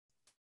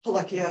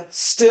Palekia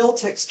still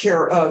takes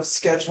care of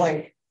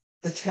scheduling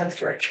the 10th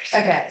grade.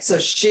 Okay. So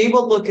she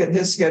will look at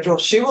his schedule.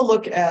 She will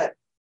look at,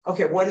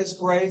 okay, what his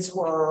grades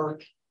were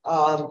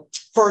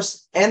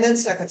first and then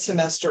second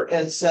semester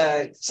in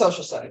say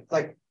social studies.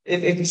 Like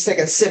if he's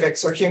taking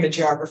civics or human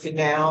geography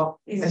now.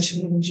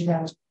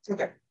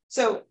 Okay.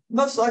 So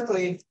most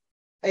likely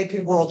AP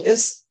World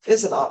is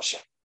an option.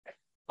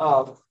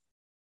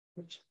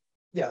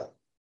 Yeah.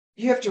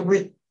 You have to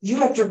read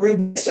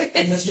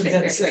Mr.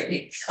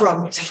 Vincent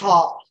from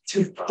top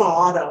to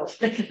bottom.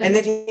 And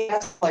then he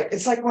has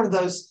it's like one of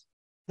those,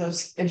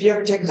 if you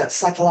ever taken that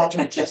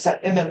psychological test,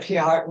 that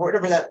MMPI, or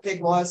whatever that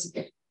thing was,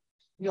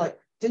 you're like,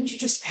 didn't you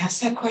just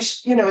ask that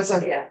question? You know, it's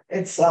like, yeah,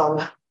 it's,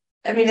 I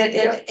mean,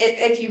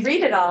 if you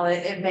read it all,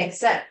 it makes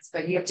sense,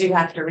 but you do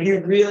have to read you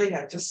it. really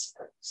have to.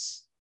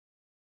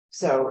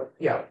 So,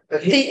 yeah.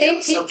 But the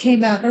AP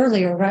came out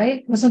earlier,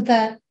 right? Wasn't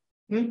that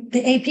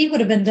the AP would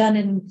have been done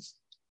in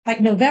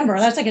like November?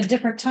 That's like a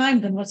different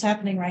time than what's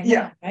happening right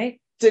now, right?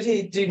 Did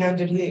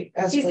he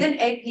ask? He's in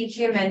AP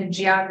Human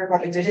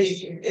Geography. Did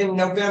he, in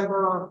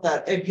November,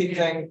 that AP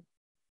thing,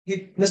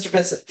 Mr.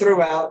 Vincent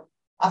threw out,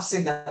 I've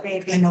seen that.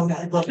 I know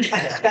that. Look,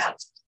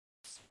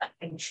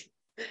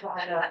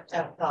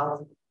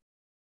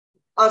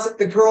 I was like,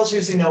 the girls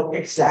usually know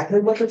exactly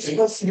what they're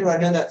supposed to do. I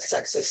know that's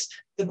sexist.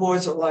 The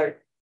boys are like,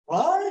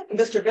 what?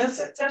 Mr.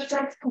 Vincent?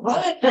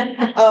 What?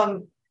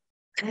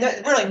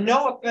 Really,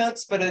 no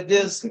offense, but it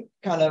is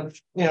kind of,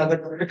 you know,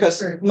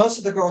 because most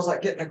of the girls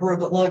like get in a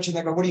group at lunch and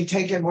they go, what are you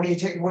taking? What are you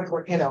taking?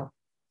 What you know,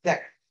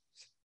 that.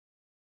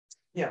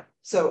 Yeah.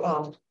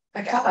 So,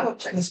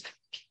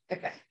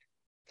 Okay.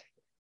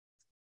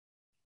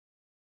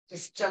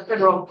 Just jump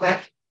in real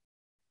quick.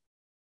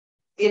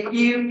 If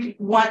you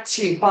want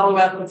to follow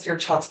up with your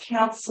child's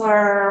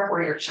counselor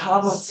or your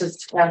child wants to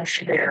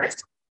establish their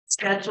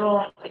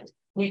schedule,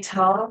 you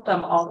tell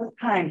them all the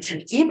time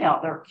to email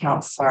their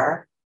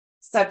counselor.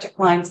 Subject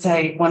line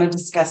say, want to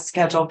discuss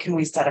schedule, can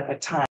we set up a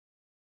time?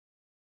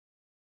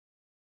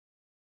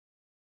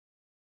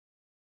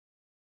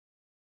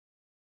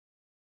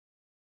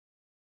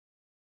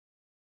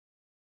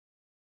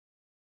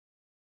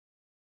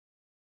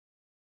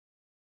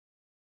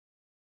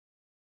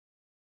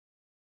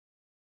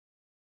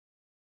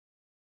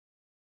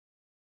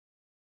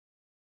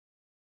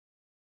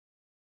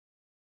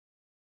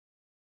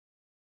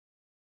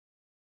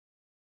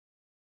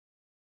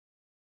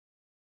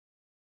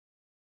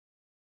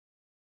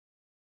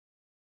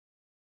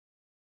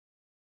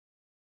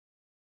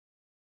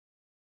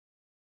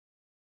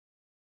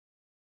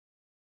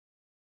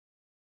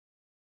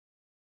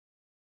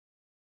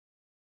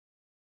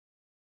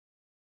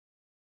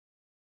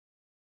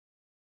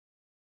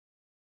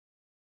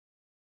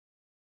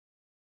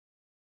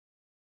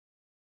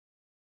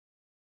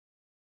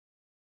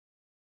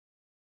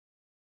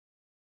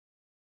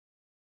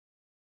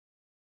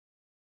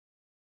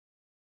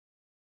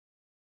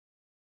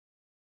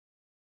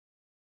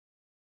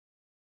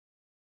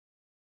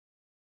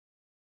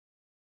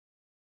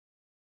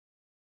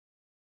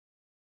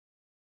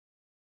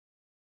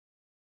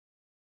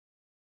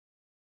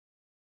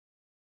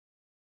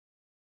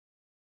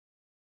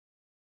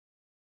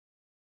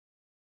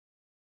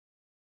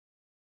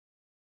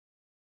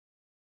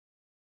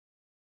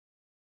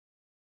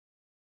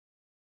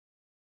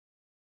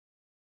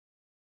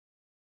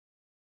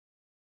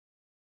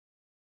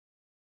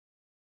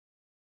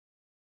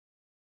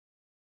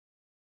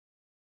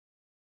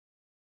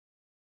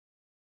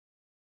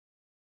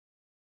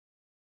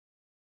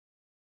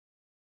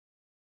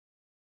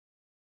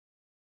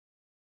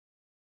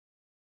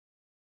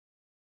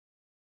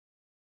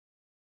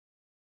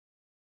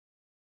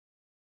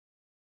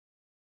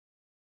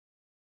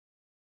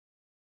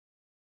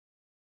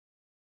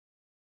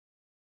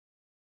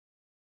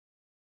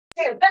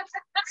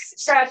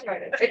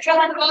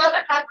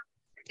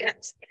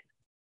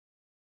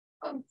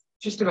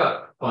 Just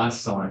about class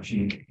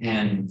selection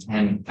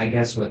and I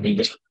guess what they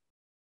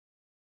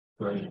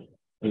I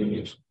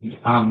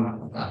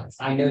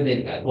know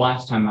that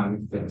last time I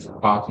was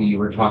with Coffee, you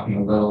were talking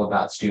a little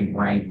about student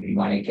ranking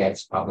when it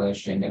gets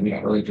published, and that we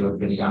don't really do it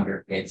for the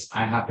younger kids.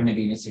 I happen to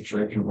be in a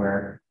situation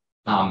where,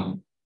 my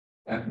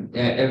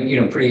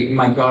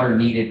daughter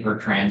needed her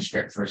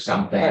transcript for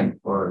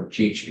something for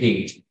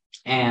GHP,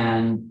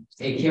 and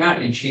it came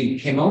out, and she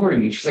came over to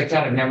me. She's like,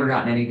 "Dad, I've never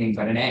gotten anything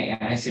but an A."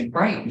 And I said,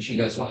 "Right." And she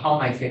goes, "Well, how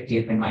am I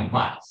 50th in my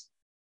class?"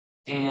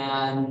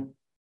 And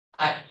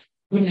I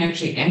couldn't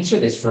actually answer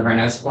this for her. And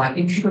I was, well, I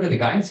think you should go to the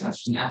guidance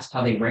counselor and ask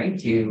how they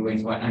ranked you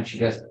and whatnot. She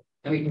goes,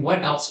 I mean,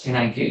 what else can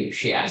I do?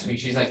 She asked me,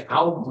 she's like,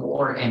 how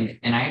more? And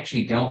I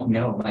actually don't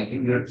know. Like,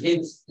 your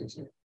kids,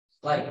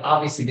 like,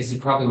 obviously, this is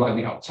probably why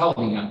we don't tell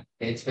the young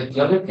kids. But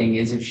the other thing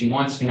is, if she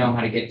wants to know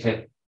how to get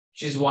to,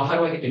 she says, well, how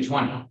do I get to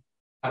 20?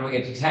 How do I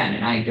get to 10?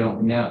 And I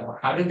don't know.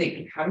 How do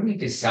we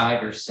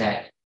decide or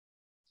set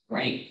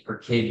rank for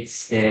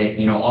kids that,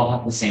 all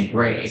have the same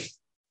grade?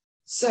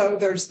 So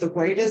there's the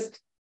weighted,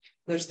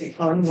 there's the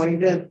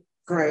unweighted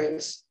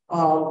grades.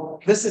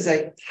 This is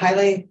a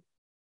highly,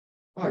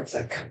 it's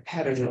a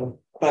competitive,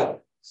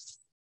 but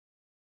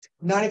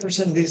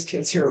 90% of these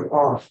kids here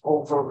are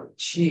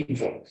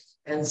overachieving.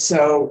 And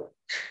so,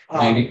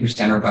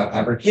 90% or above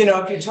average. you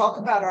know, if you talk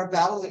about our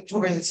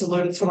valedictorian and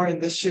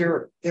salutatorian this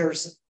year,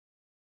 there's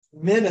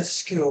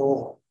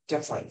minuscule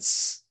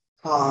difference.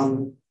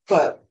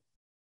 But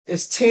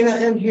is Tina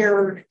in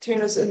here?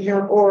 Tina's in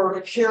here,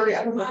 or Carrie?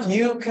 I don't know if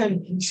you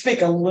can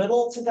speak a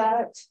little to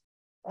that.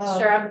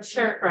 Sure, I'm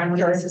sure. I'm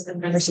the assistant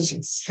principal.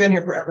 She's been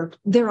here forever.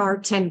 There are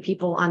 10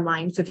 people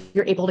online, so if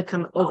you're able to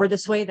come over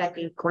this way, that'd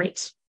be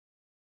great.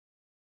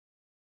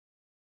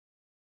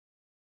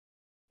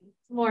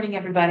 Good morning,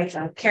 everybody.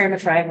 Karen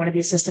McFry, one of the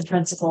assistant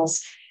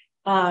principals.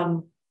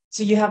 So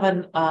you have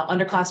an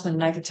underclassman,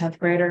 9th or 10th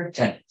grader.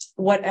 10.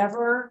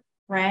 Whatever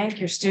rank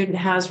your student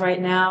has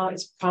right now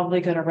is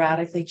probably going to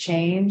radically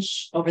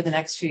change over the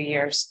next few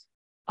years.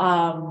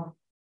 And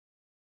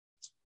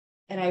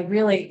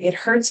it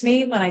hurts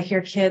me when I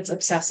hear kids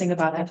obsessing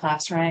about their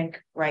class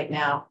rank right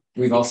now.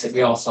 We all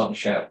saw the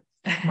show.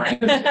 Right.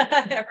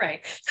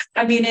 Right.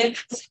 I mean,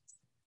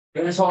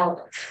 It was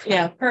horrible.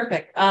 yeah,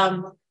 perfect.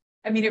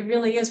 I mean, it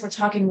really is. We're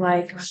talking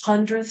like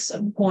hundredths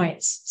of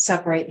points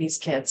separate these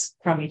kids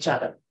from each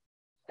other.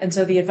 And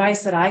so the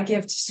advice that I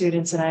give to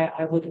students and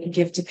I would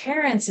give to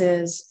parents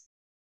is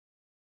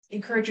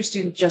encourage your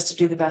student just to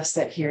do the best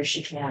that he or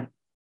she can.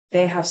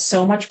 They have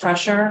so much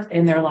pressure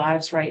in their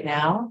lives right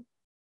now.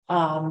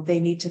 They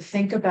need to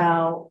think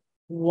about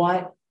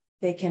what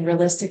they can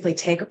realistically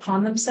take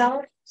upon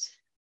themselves.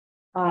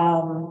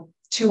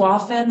 Too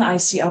often I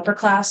see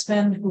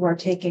upperclassmen who are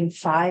taking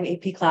 5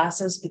 AP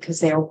classes because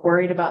they are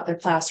worried about their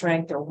class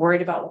rank. They're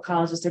worried about what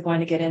colleges they're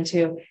going to get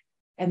into.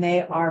 And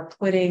they are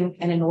putting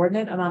an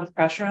inordinate amount of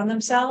pressure on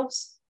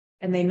themselves.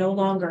 And they no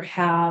longer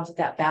have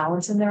that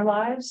balance in their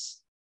lives.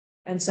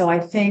 And so I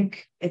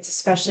think it's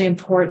especially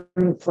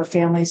important for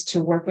families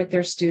to work with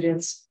their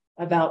students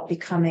about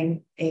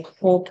becoming a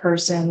whole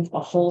person, a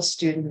whole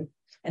student.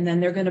 And then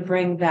they're going to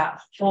bring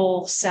that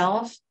whole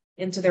self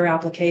into their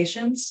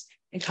applications.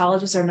 And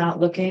colleges are not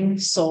looking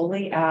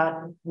solely at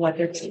what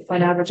their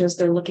point averages.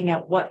 They're looking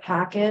at what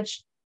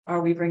package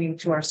are we bringing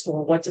to our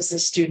school? What does the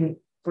student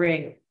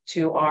bring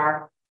to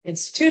our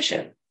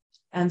institution?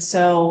 And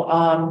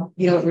so,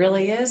 it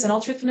really is. And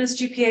all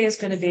truthfulness, GPA is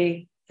going to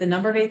be the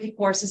number of AP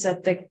courses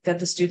that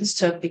the students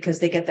took because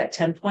they get that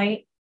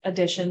 10-point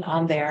addition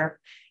on there.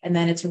 And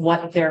then it's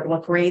what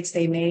grades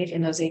they made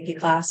in those AP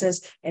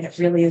classes. And it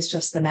really is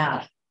just the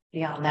math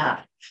beyond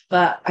that.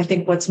 But I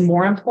think what's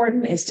more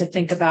important is to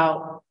think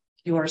about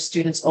your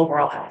students'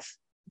 overall health.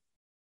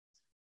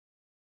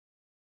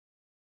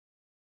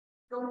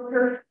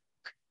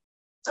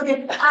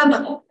 Okay,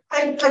 I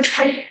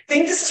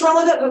think this is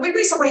relevant, but we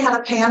recently had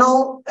a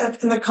panel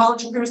in the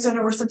College Improvement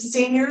Center where some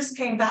seniors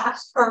came back,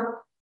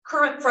 or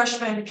current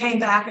freshmen came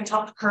back and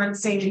talked to current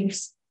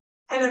seniors.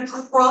 And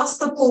across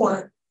the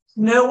board,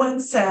 no one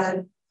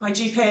said my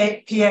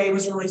GPA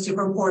was really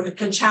super important.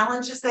 The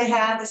challenges they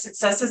had, the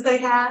successes they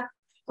had,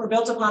 were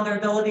built upon their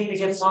ability to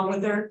get along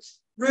with their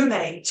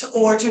roommate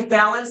or to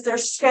balance their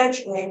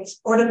schedule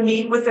or to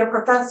meet with their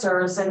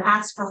professors and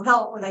ask for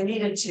help when they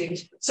needed to.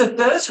 So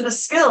those are the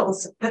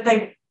skills that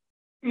they,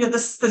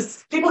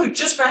 the people who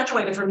just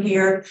graduated from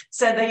here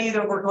said they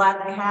either were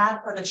glad they had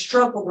or they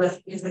struggled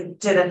with because they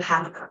didn't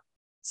have them.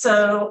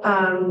 So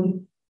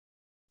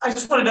I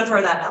just wanted to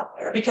throw that out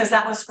there because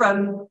that was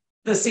from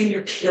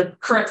the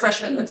current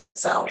freshmen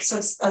themselves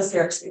as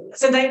their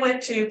experience. And they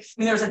went to,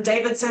 there was a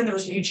Davidson, there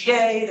was a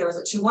UGA, there was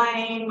a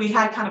Tulane. We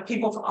had kind of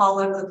people from all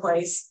over the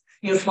place,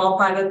 small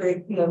private,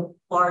 big,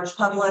 large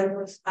public,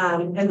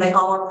 and they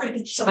all are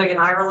pretty, somebody in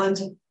Ireland,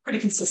 pretty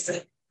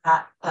consistent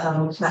that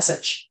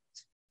message.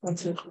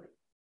 That's it.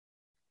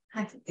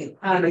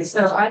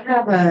 So I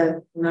have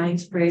a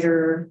 9th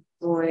grader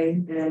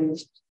boy, and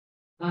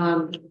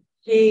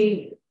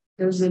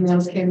those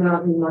emails came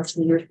out and watched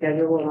the year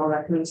schedule and all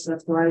that kind of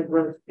stuff. So I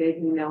wrote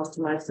big emails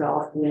to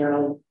myself,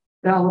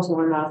 that was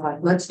one I was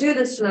like, let's do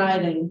this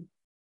tonight. And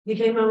he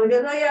came home and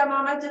goes, oh yeah,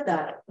 Mom, I did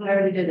that. I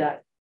already did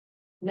that.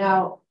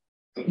 Now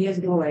he is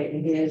boy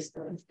and he is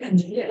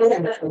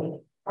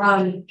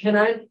can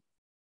I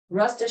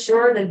rest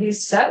assured that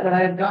he's set that I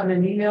have gotten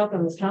an email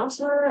from his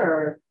counselor,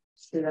 or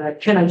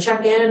can I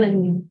check in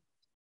and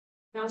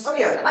Oh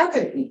yeah, I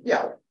could,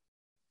 yeah.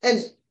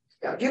 And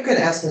you can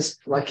ask this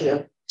like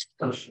It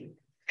looks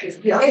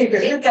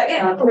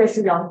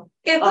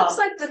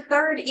like the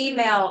third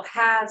email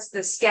has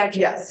the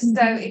schedule. Yes.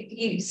 So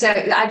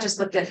I just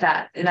looked at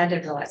that and I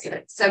didn't realize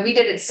it. So we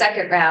did it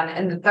second round,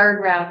 and the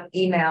third round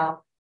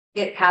email,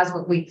 it has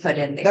what we put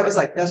in there. that was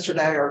like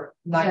yesterday or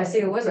not. I see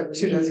it was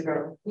 2 days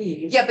ago.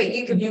 Yeah, but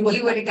you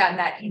would have gotten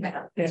that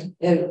email. Yeah,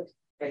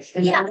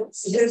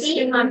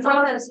 see, I'm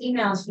from those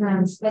emails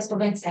from Mr.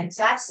 Vincent.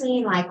 So I've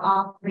seen like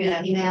all 3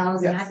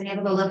 emails, and I've been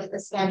able to look at the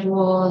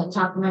schedule and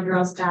talk to my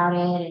girls about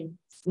it and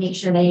make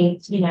sure they,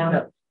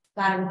 got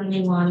everything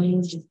they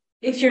wanted.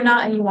 If you're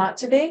not and you want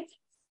to be,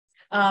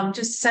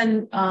 just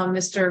send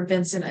Mr.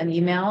 Vincent an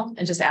email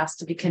and just ask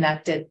to be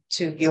connected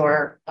to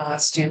your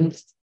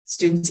students'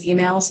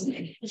 emails.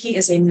 He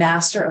is a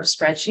master of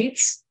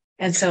spreadsheets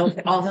And so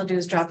all he'll do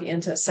is drop you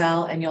into a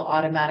cell and you'll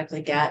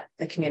automatically get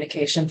the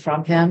communication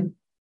from him.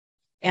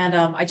 And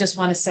I just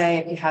want to say,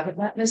 if you haven't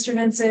met Mr.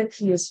 Vincent,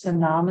 he is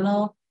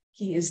phenomenal.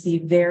 He is the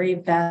very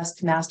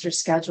best master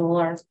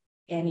scheduler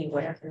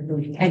anywhere.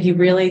 And he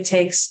really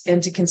takes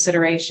into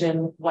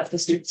consideration what the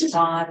students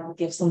want,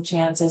 gives them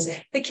chances.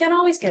 They can't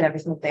always get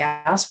everything that they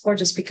ask for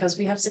just because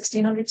we have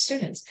 1,600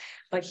 students,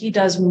 but he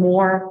does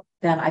more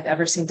than I've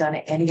ever seen done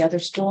at any other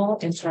school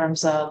in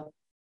terms of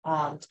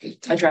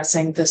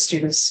addressing the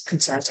students'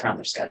 concerns around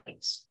their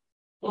schedules.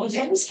 Well,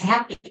 Jen's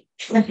happy.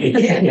 Well,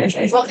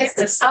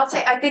 I'll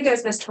say, I think it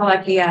was Ms.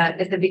 Twalecki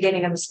at the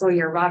beginning of the school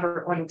year,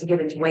 Robert wanted to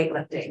get into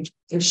weightlifting.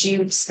 And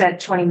she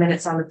spent 20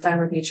 minutes on the phone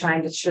with me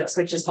trying to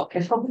switch his whole,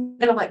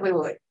 and I'm like,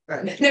 wait.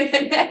 Right. No.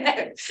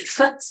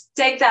 Let's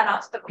take that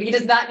off. He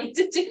does not need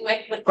to do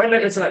weightlifting.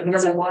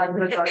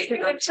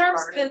 In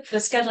terms of the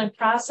scheduling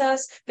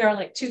process, there are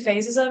like 2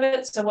 phases of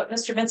it. So what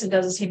Mr. Vincent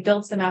does is he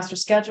builds the master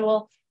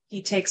schedule.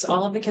 He takes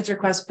all of the kids'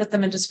 requests, put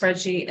them into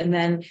spreadsheet, and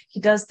then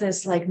he does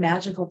this like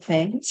magical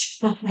thing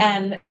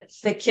and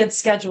the kids'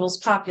 schedules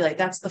populate.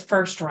 That's the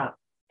first run.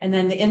 And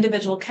then the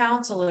individual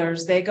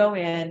counselors, they go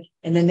in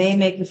and then they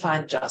make the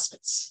fine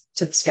adjustments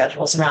to the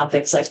schedules around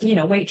things like,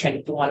 weight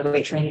training. If you want to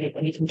weight training,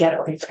 and you can get it,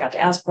 or you forgot to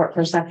ask for it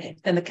first time.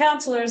 Then the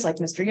counselors, like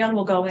Mr. Young,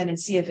 will go in and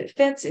see if it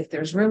fits, if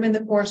there's room in the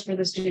course for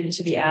the student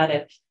to be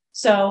added.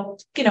 So,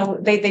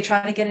 they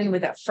try to get in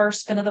with that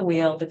first spin of the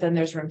wheel, but then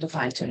there's room to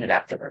fine tune it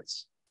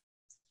afterwards.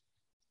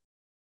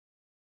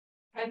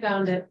 I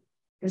found it.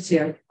 It's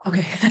here.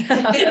 Okay.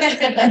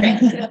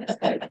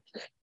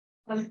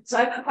 So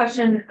I have a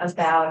question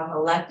about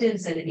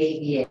electives and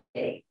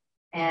ABA.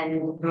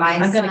 And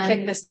I'm going to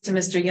kick this to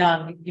Mr.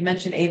 Young. You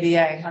mentioned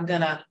ABA. I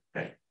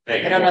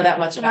don't know that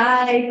much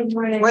about it. Hi, good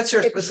morning. What's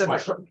your specific?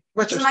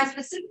 My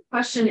specific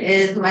question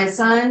is, my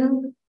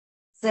son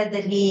said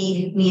that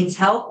he needs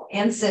help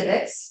and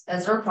civics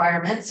as a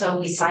requirement. So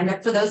we signed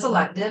up for those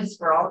electives.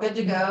 We're all good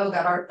to go,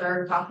 got our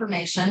third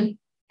confirmation.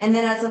 And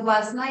then as of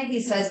last night,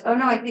 he says, oh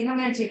no, I think I'm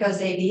going to take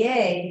those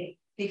ABA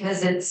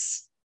because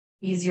it's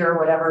easier,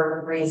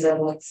 whatever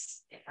reason,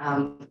 it's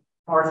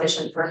more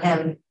efficient for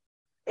him.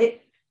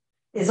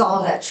 Is all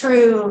of that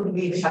true?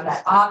 We have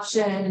that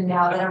option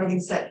now that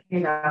everything's set,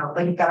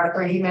 like you've got our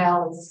 3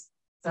 emails, is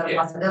that a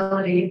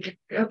possibility?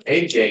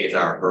 ABA is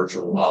our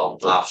virtual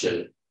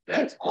option.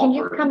 Can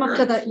you come up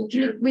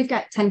to we've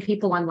got 10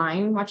 people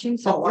online watching.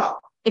 So wow.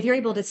 If you're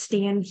able to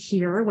stand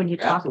here when you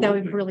talk, that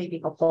would really be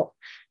helpful.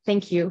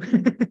 Thank you.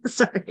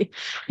 Sorry.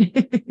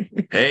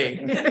 Hey.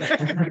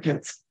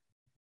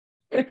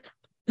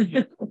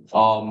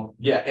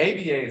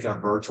 ABA is our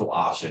virtual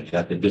option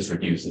that the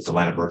district uses,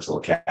 Atlanta Virtual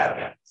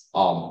Academy.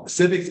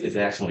 Civics is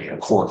actually a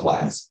core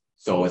class.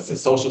 So it's a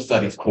social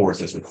studies course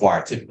that's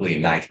required typically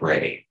in 9th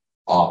grade.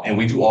 And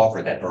we do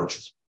offer that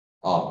virtual.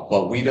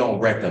 But we don't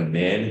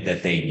recommend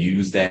that they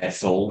use that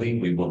solely.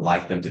 We would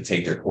like them to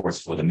take their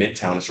course for the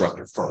Midtown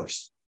instructor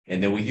first.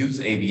 And then we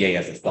use ABA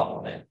as a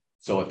supplement.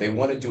 So if they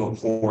want to do a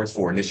course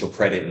for initial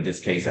credit, in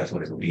this case, that's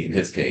what it would be in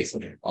his case.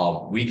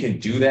 We can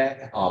do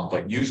that,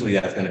 but usually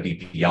that's going to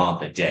be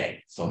beyond the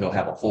day. So he'll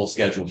have a full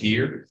schedule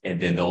here, and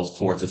then those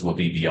courses will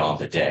be beyond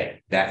the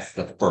day. That's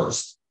the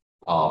first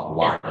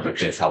line of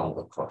this, how we'll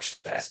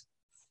approach that.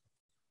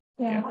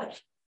 Yeah.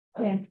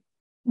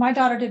 My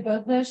daughter did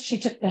both those. She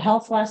took the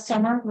health last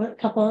summer. A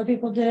couple other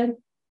people did.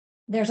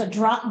 There's a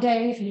drop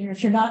day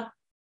if you're not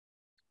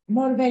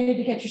motivated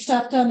to get your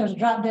stuff done. There's a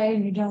drop day,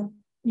 and you don't,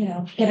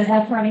 get it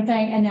up for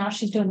anything. And now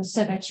she's doing the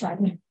civics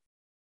right now.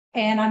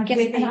 And I'm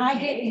getting, and I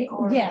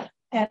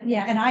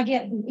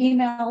get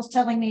emails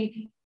telling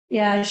me,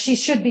 she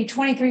should be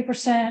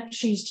 23%.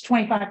 She's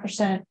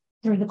 25%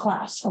 through the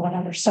class or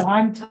whatever. So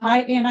I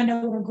know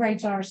what her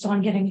grades are, so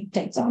I'm getting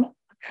dates on it.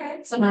 Okay.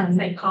 Sometimes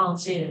they call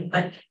too,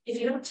 but if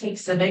you don't take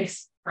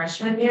civics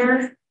freshman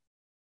year,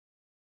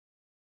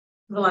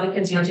 a lot of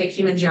kids, take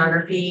human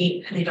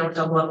geography and they don't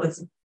double up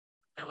with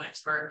no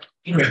expert.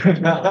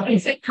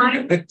 It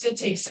kind of did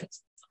take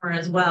summer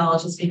as well,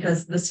 just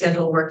because the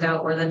schedule worked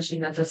out where then she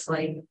had just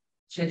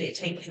should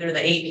take either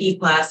the AP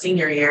class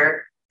senior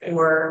year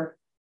or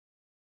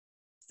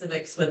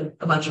civics with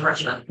a bunch of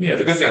freshmen. Yeah,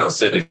 the good thing on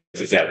civics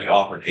is that we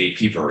offer an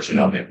AP version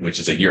of it, which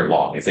is a year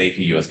long. It's AP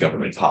US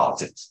Government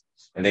Politics.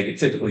 And they can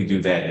typically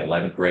do that in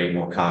 11th grade,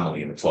 more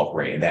commonly in the 12th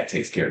grade, and that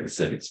takes care of the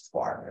civics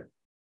requirement.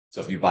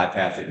 So if you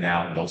bypass it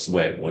now, no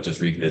sweat, we'll just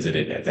revisit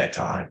it at that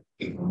time.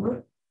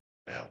 Another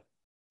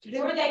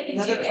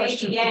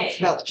question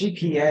about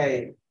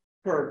GPA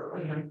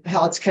for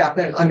how it's capped.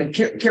 I mean,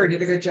 Carrie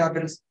did a good job,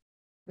 and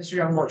Mr.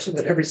 Young works with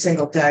it every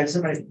single day.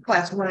 Somebody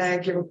class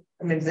rank,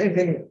 is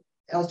anything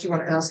else you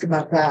want to ask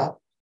about that?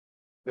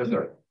 Yes,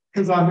 sir.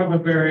 Because I have a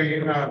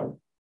very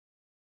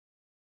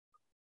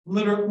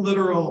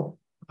literal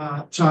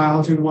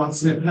child who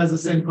has the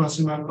same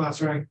question about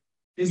class rank.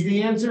 Is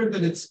the answer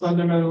that it's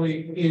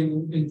fundamentally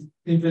in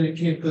Infinite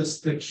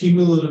Campus the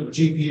cumulative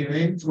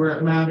GPA where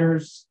it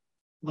matters,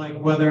 like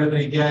whether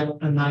they get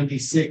a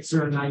 96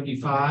 or a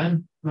 95,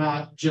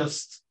 not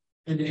just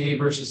an A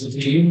versus a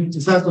D?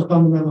 Is that the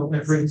fundamental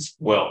difference?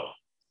 Well,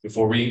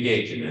 before we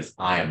engage in this,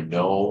 I am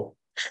no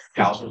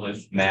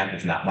calculus, math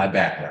is not my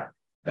background.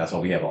 That's why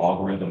we have an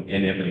algorithm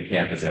in Infinite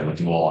Campus that will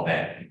do all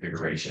that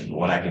configuration. But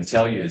what I can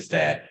tell you is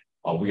that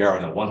we are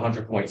on a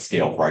 100-point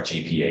scale for our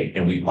GPA,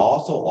 and we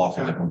also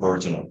offer the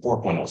conversion on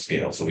 4.0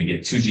 scale. So we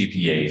get 2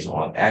 GPAs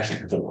on,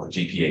 actually 4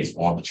 GPAs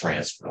on the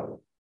transfer.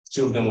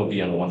 2 of them will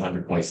be on the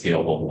 100-point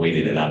scale, both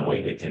weighted and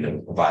unweighted, and then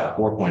we provide a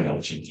 4.0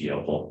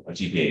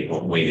 GPA,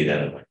 both weighted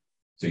and unweighted.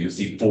 So you'll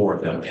see 4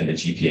 of them in the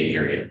GPA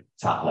area,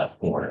 top left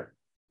corner.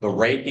 The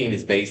ranking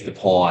is based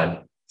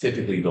upon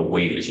typically the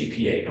weighted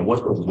GPA. And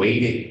what the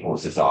weighted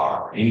courses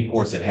are, any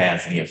course that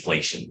has the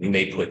inflation, we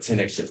may put 10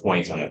 extra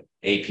points on an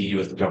AP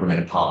US Government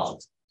and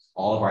Politics.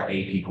 All of our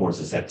AP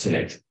courses have 10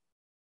 extra.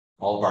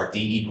 All of our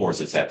DE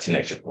courses have 10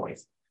 extra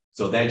points.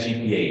 So that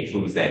GPA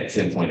includes that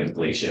 10-point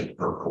inflation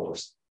per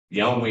course. The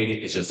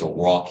unweighted is just a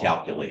raw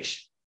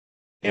calculation.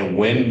 And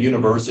when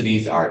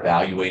universities are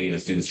evaluating a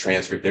student's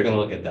transcript, they're going to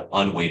look at the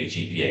unweighted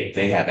GPA.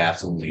 They have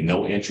absolutely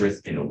no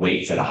interest in the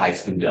weights that a high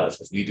school does.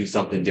 Because we do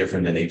something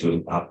different than they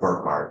do at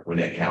Burkhardt or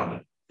Net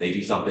County. They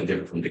do something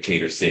different from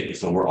Decatur City.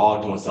 So we're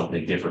all doing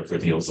something different for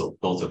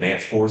those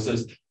advanced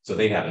courses. So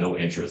they have no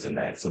interest in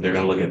that. So they're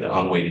going to look at the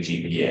unweighted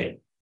GPA.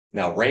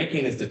 Now,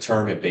 ranking is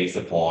determined based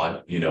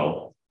upon,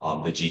 the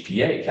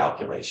GPA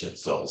calculation.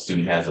 So a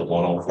student has a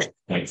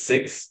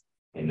 104.6.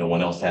 and no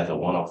one else has a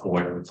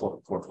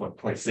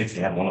 104.6, they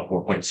have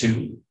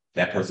 104.2,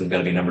 that person's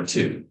going to be number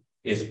 2.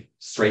 It's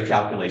straight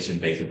calculation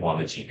based upon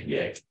the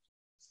GPA.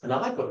 And I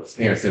like what the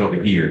parents said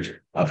over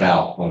here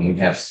about when we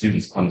have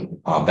students come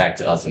back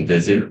to us and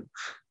visit.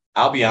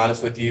 I'll be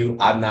honest with you,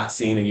 I've not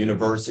seen a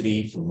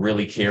university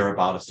really care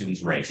about a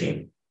student's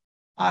ranking.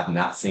 I've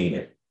not seen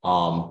it.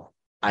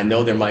 I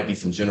know there might be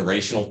some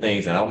generational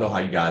things, and I don't know how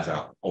you guys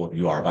are, old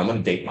you are, but I'm going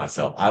to date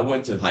myself. I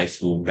went to high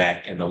school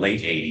back in the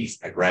late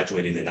 80s. I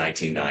graduated in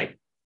 1990.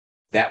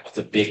 That was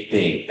a big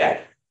thing,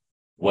 that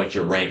what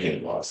your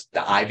ranking was.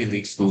 The Ivy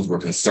League schools were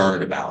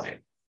concerned about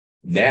it.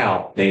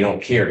 Now they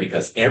don't care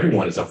because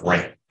everyone is of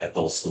rank at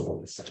those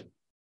schools.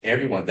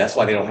 Everyone, that's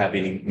why they don't have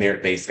any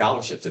merit-based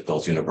scholarships at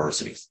those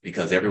universities,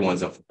 because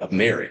everyone's of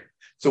merit.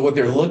 So what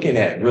they're looking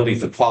at really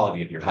is the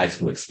quality of your high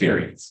school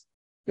experience.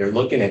 They're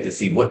looking at to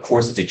see what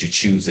courses did you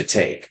choose to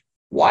take?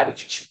 Why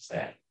did you choose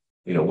that?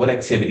 What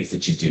activities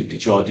did you do?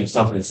 Did you all do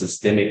something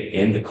systemic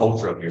in the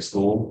culture of your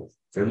school?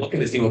 They're looking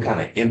to see what kind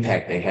of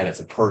impact they had as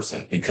a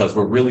person, because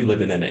we're really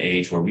living in an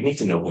age where we need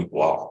to know who you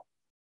are.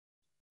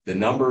 The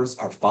numbers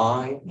are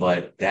fine,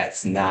 but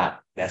that's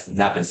not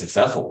been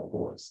successful, of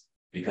course,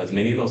 because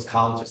many of those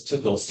colleges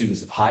took those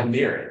students of high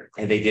merit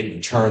and they didn't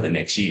return the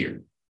next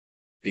year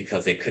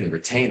because they couldn't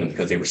retain them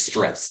because they were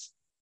stressed.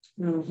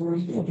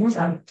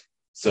 Mm-hmm.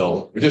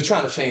 So we're just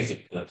trying to change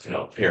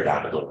the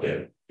paradigm a little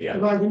bit. Yeah.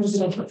 If I can just,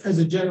 as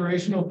a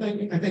generational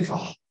thing, I think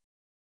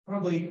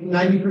probably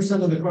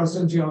 90% of the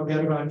questions y'all get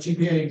about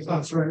GPA and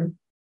class rank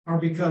are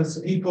because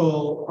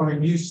people are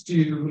used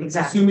to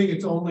assuming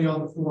it's only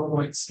on the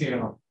 4-point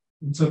scale.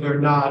 And so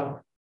they're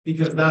not,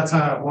 because that's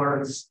how it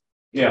was,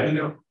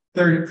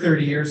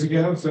 30 years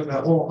ago. So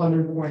that whole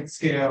 100-point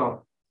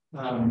scale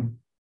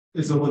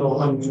is a little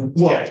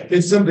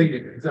it's something to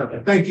do.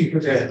 So thank you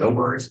for that. No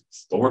worries.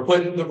 But we're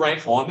putting the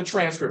rank on the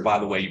transcript, by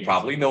the way. You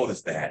probably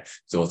noticed that.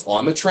 So it's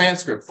on the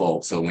transcript,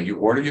 folks. So when you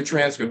order your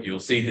transcript, you'll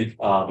see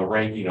the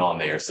ranking on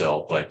there.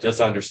 So, but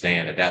just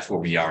understand that that's where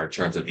we are in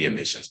terms of the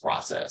admissions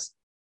process.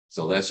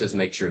 So let's just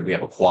make sure we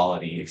have a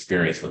quality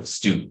experience for the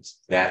students.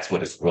 That's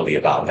what it's really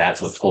about.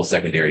 That's what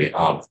post-secondary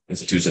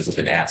institutions have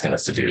been asking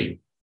us to do.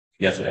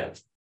 Yes, ma'am.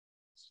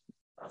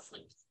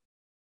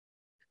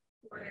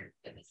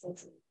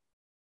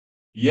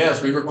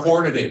 Yes, we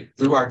recorded it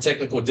through our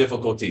technical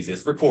difficulties.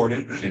 It's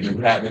recorded and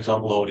we're having it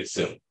uploaded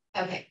soon.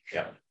 Okay.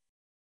 Yeah.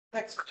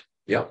 Next.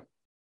 Yep.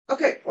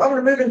 Okay, well,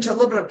 we're moving to a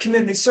little bit of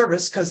community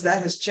service because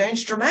that has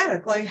changed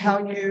dramatically,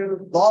 how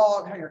you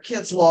log, how your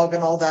kids log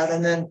and all that.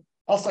 And then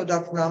also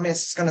Dr.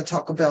 Ramirez is going to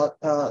talk about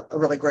a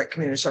really great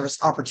community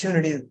service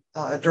opportunity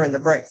during the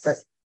break. But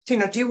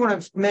Tina, do you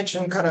want to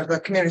mention kind of the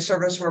community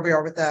service, where we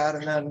are with that?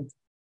 And then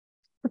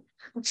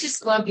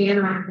just love being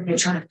around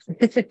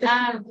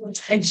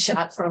and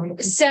shot from.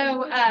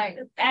 So,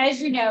 as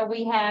you know,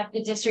 we have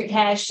the district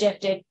has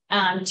shifted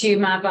to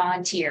My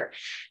Volunteer.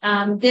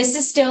 This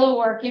is still a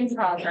work in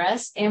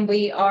progress, and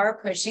we are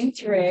pushing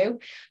through.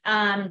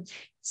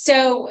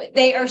 So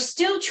they are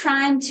still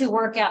trying to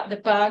work out the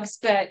bugs,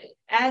 but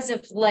as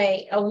of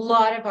late, a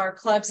lot of our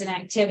clubs and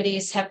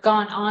activities have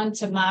gone on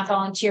to My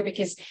Volunteer,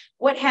 because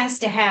what has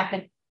to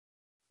happen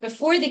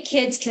before the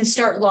kids can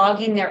start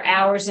logging their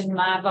hours in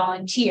My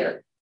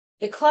Volunteer,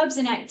 the clubs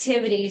and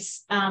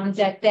activities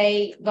that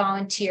they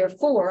volunteer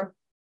for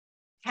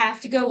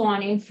have to go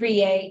on and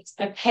create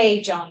a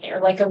page on there,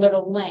 like a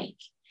little link.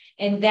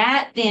 And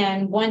that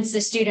then, once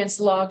the students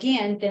log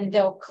in, then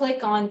they'll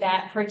click on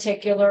that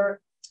particular,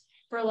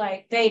 for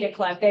like Beta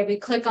Club, they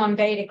would click on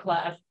Beta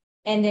Club.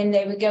 And then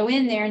they would go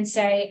in there and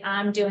say,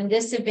 I'm doing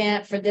this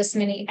event for this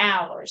many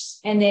hours.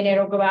 And then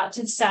it'll go out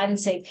to the side and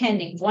say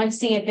pending. Once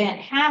the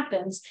event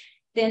happens,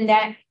 then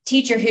that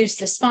teacher who's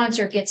the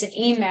sponsor gets an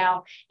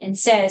email and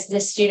says,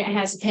 this student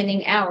has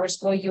pending hours.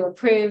 Will you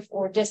approve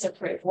or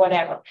disapprove,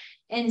 whatever?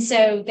 And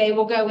so they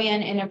will go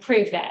in and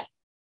approve that.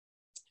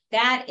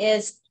 That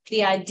is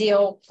the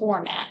ideal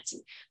format.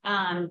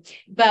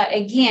 But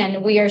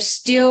again, we are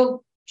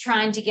still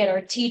trying to get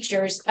our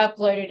teachers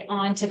uploaded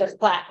onto the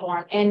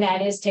platform, and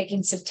that is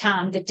taking some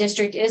time. The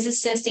district is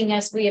assisting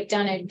us. We have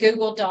done a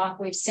Google Doc.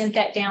 We've sent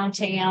that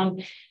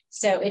downtown.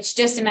 So it's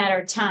just a matter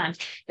of time.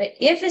 But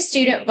if a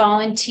student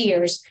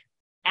volunteers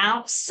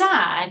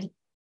outside,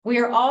 we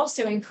are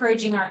also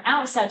encouraging our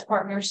outside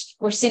partners.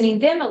 We're sending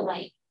them a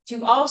link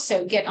to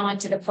also get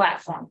onto the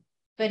platform.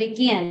 But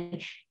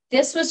again,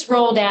 this was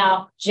rolled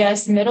out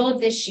just middle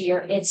of this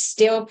year. It's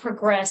still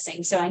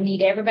progressing. So I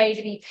need everybody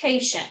to be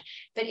patient.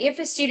 But if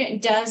a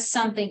student does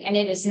something and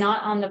it is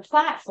not on the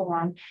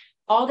platform,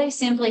 all they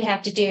simply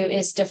have to do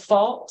is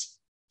default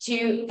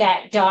to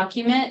that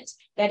document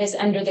that is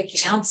under the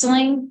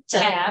counseling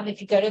tab.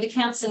 If you go to the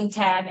counseling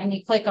tab and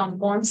you click on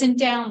forms and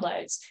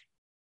downloads,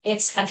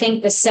 it's, I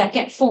think, the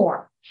second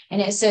form,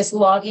 and it says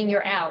logging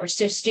your hours.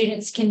 So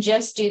students can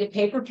just do the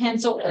paper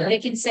pencil, or they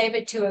can save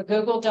it to a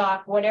Google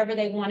Doc, whatever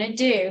they want to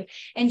do,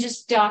 and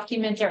just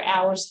document their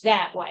hours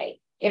that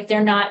way if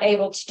they're not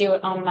able to do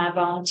it on My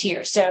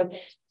Volunteer. So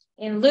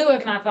in lieu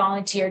of My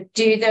Volunteer,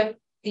 do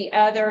the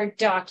other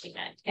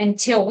document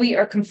until we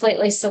are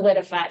completely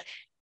solidified.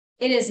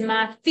 It is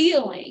my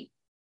feeling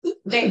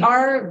they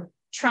are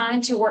trying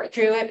to work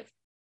through it.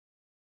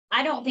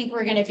 I don't think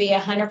we're going to be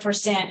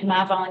 100%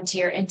 My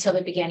Volunteer until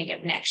the beginning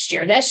of next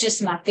year. That's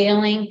just my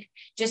feeling,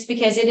 just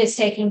because it is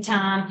taking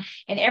time.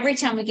 And every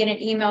time we get an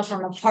email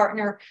from a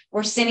partner,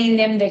 we're sending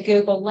them the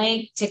Google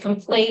link to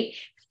complete.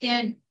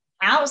 Then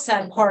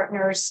outside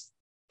partners,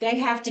 they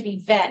have to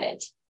be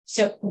vetted.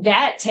 So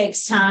that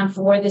takes time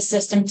for the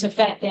system to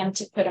vet them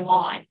to put them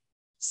on.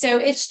 So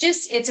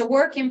it's a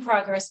work in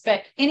progress,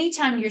 but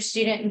anytime your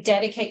student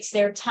dedicates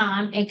their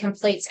time and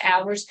completes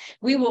hours,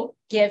 we will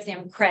give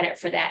them credit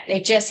for that.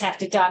 They just have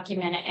to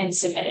document it and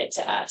submit it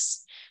to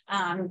us.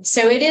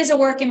 So it is a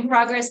work in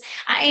progress.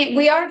 I'm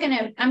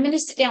going to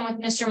sit down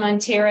with Mr.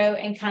 Montero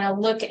and kind of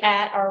look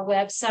at our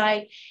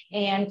website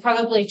and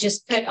probably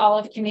just put all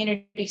of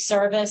community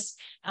service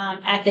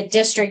at the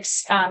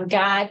district's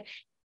guide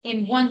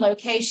in one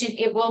location.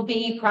 It will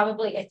be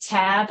probably a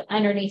tab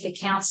underneath the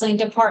counseling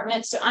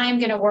department. So I am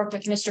going to work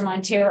with Mr.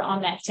 Montero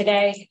on that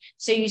today.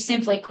 So you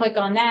simply click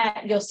on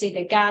that. You'll see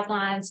the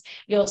guidelines.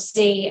 You'll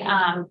see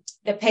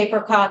the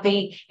paper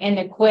copy and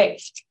the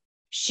quick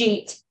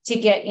sheet to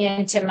get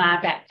into My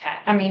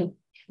Backpack.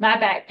 My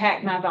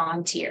Backpack, My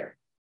Volunteer.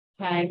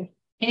 Okay.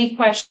 Any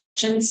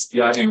questions?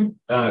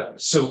 Yeah.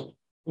 So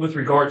with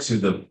regard to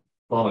the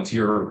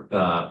volunteer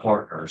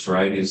partners,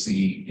 right? Is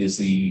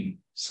the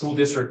school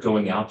district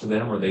going out to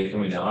them, or are they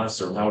coming to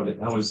us, or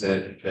how is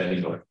that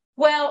going?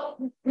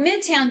 Well,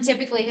 Midtown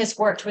typically has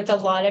worked with a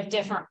lot of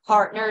different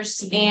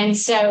partners. And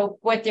so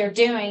what they're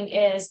doing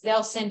is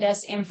they'll send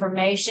us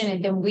information,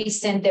 and then we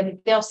send them,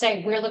 they'll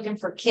say, we're looking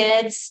for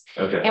kids.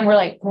 Okay. And we're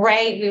like,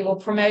 great, we will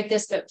promote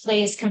this, but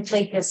please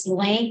complete this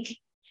link.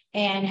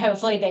 And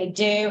hopefully they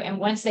do. And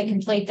once they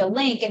complete the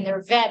link and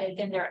they're vetted,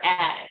 then they're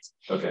added.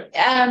 Okay.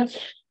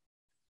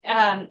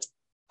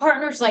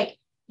 Partners like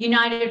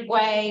United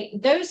Way,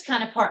 those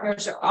kind of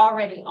partners are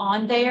already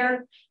on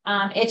there.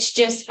 It's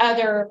just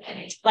other,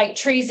 like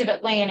Trees of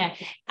Atlanta.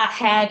 I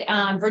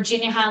had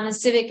Virginia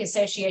Highlands Civic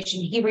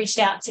Association. He reached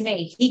out to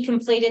me. He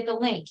completed the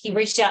link. He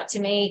reached out to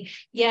me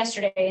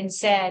yesterday and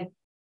said,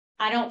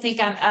 I don't think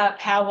I'm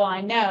up. How will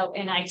I know?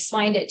 And I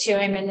explained it to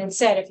him and then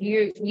said, if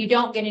you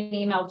don't get an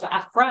email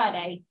by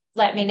Friday,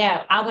 let me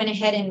know. I went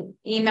ahead and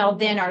emailed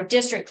then our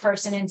district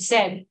person and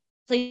said,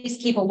 please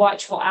keep a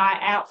watchful eye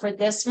out for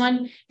this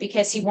one,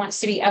 because he wants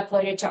to be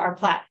uploaded to our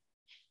platform.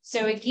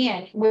 So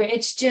again,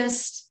 it's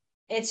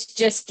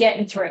just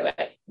getting through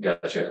it.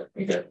 Gotcha.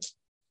 Okay.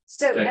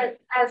 So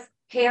as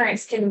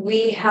parents, can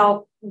we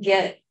help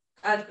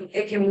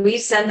can we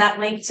send that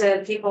link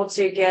to people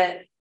to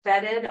get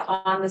vetted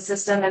on the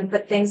system and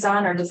put things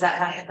on, or does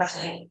that have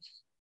to change?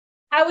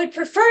 I would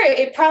prefer it.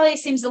 It probably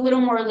seems a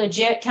little more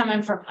legit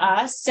coming from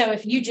us. So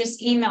if you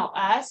just email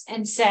us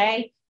and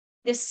say,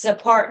 this is a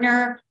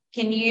partner,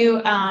 can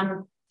you,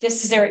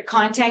 this is their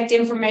contact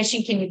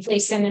information, can you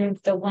please send them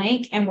the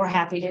link? And we're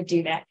happy to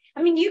do that.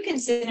 You can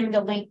send them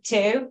the link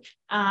too,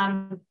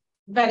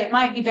 but it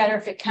might be better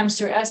if it comes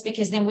through us,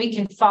 because then we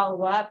can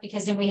follow up,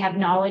 because then we have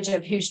knowledge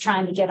of who's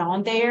trying to get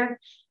on there.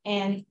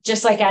 And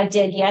just like I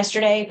did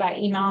yesterday by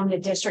emailing the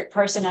district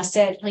person, I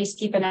said, please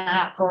keep an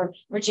eye out for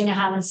Virginia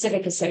Highlands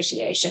Civic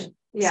Association.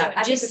 Yeah, so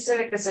I think the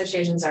civic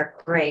associations are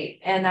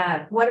great.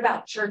 And what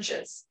about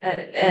churches?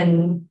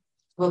 And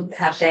will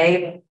have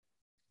they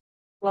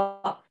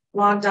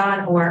logged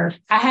on, or?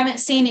 I haven't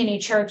seen any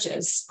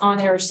churches on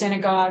their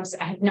synagogues.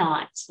 I have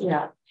not.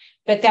 Yeah.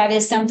 But that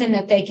is something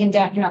that they can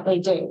definitely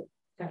do.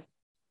 Okay.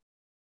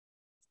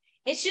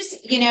 It's just,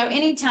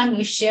 anytime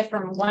you shift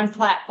from one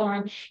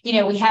platform,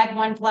 we had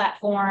one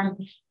platform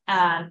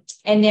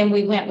And then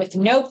we went with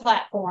no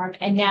platform,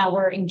 and now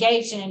we're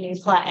engaged in a new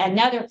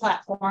another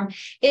platform.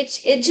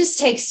 It just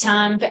takes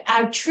time, but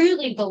I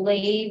truly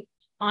believe,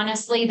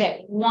 honestly,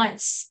 that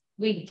once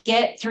we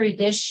get through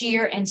this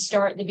year and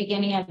start the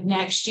beginning of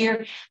next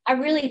year, I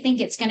really think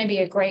it's going to be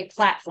a great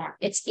platform.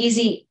 It's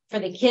easy for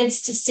the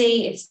kids to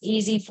see. It's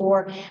easy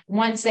for,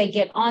 once they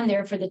get on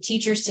there, for the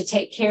teachers to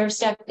take care of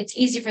stuff. It's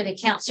easy for the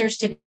counselors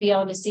to be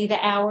able to see the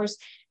hours.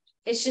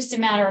 It's just a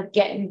matter of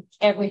getting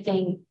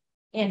everything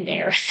in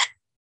there.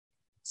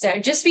 So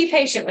just be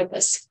patient with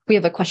us. We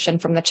have a question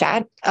from the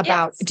chat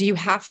about, do you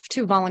have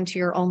to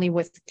volunteer only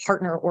with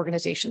partner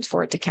organizations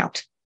for it to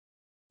count?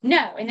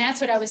 No, and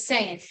that's what I was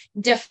saying.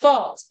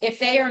 Default, if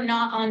they are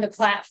not on the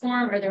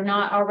platform or they're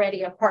not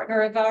already a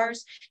partner of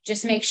ours,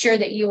 just make sure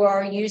that you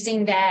are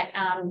using that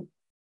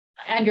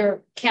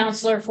under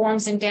counselor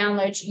forms and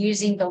downloads,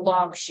 using the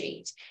log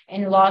sheet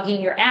and logging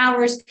your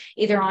hours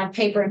either on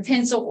paper and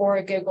pencil or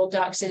a Google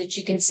Doc so that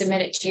you can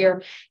submit it to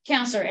your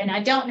counselor. And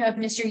I don't know if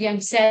Mr.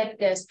 Young said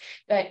this,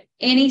 but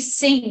any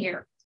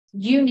senior,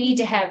 you need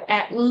to have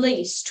at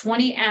least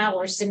 20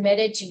 hours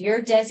submitted to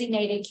your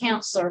designated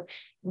counselor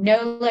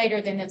no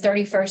later than the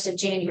 31st of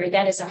January.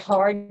 That is a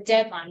hard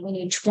deadline. We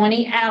need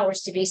 20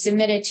 hours to be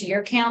submitted to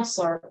your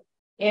counselor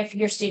if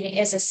your student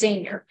is a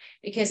senior,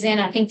 because then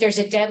I think there's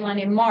a deadline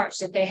in March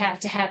that they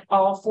have to have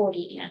all 40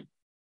 in.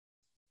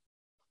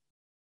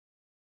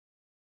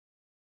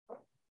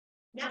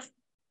 Yeah,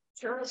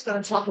 Sharon is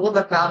going to talk a little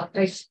bit about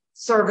a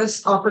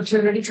service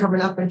opportunity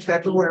coming up in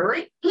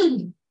February.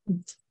 Hi,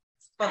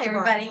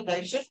 everybody.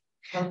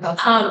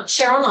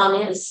 Cheryl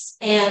Lamas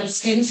and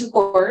student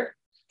support.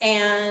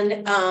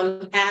 And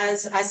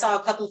as I saw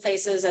a couple of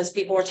faces as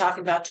people were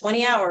talking about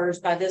 20 hours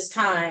by this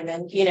time,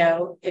 and you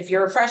know, if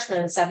you're a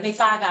freshman,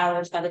 75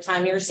 hours by the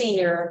time you're a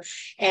senior.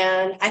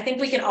 And I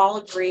think we can all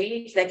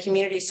agree that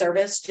community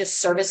service, just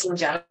service in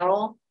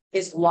general,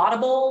 is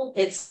laudable.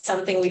 It's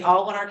something we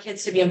all want our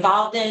kids to be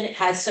involved in. It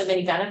has so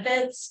many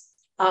benefits.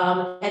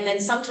 And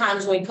then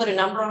sometimes when we put a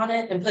number on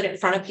it and put it in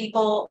front of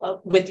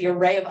people with the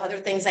array of other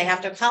things they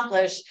have to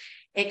accomplish,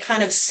 it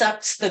kind of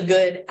sucks the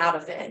good out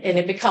of it. And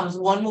it becomes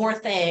one more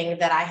thing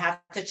that I have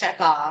to check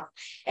off.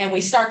 And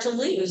we start to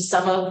lose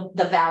some of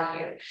the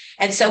value.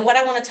 And so what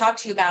I want to talk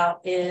to you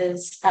about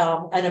is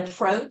an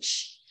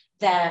approach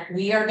that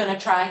we are going to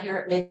try here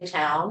at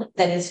Midtown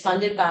that is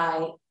funded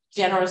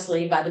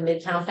generously by the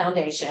Midtown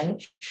Foundation,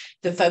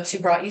 the folks who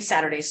brought you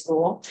Saturday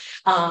School.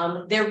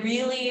 They're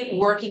really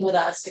working with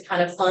us to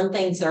kind of fund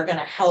things that are going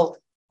to help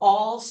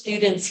all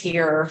students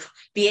here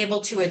be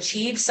able to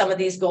achieve some of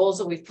these goals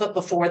that we've put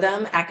before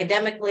them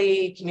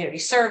academically, community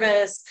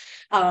service,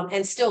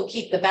 and still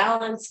keep the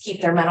balance,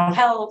 keep their mental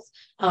health,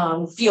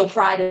 feel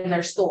pride in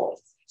their school.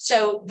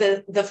 So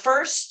the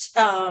first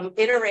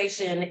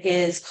iteration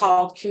is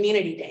called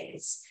Community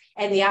Days.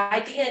 And the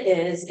idea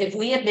is, if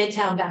we at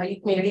Midtown value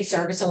community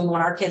service and we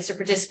want our kids to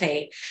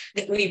participate,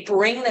 that we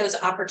bring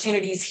those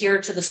opportunities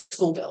here to the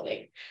school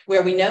building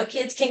where we know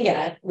kids can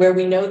get, where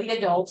we know the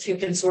adults who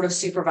can sort of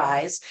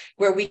supervise,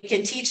 where we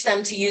can teach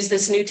them to use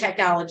this new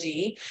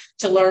technology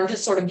to learn to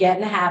sort of get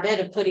in the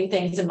habit of putting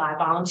things in My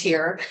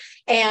Volunteer.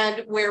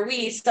 And where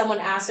someone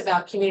asked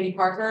about community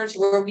partners,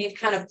 where we've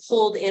kind of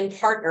pulled in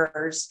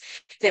partners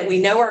that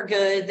we know are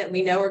good, that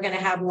we know are going to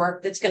have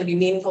work that's going to be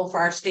meaningful for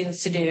our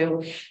students to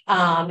do.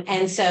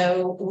 And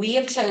so we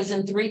have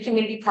chosen 3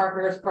 community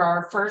partners for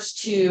our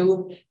first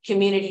 2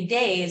 community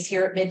days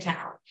here at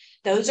Midtown.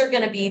 Those are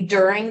going to be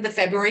during the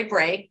February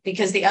break,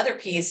 because the other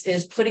piece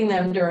is putting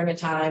them during a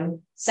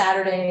time,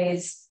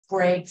 Saturdays,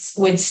 breaks,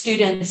 when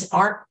students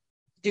aren't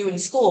doing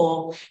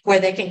school, where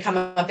they can come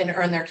up and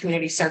earn their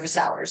community service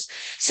hours.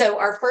 So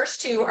our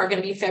first 2 are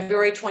going to be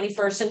February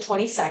 21st and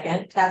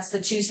 22nd. That's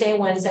the Tuesday and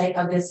Wednesday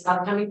of this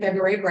upcoming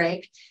February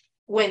break.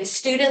 When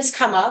students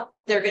come up,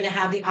 they're going to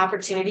have the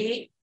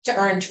opportunity to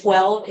earn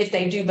 12. If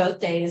they do both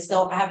days,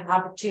 they'll have an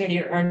opportunity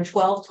to earn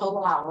 12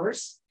 total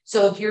hours.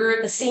 So if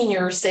you're a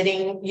senior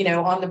sitting, you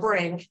know, on the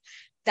brink,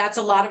 that's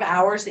a lot of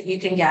hours that you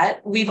can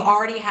get. We've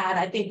already had,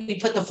 I think we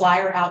put the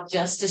flyer out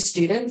just to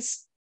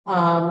students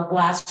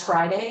last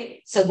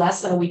Friday. So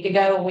less than a week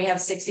ago, and we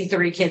have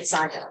 63 kids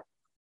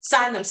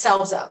sign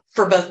themselves up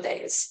for both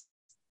days.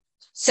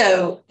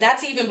 So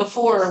that's even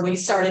before we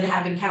started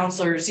having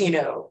counselors, you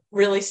know,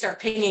 really start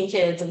pinging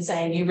kids and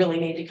saying, you really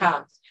need to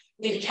come.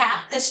 We've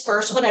capped this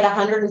first one at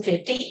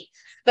 150,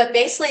 but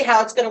basically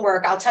how it's going to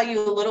work, I'll tell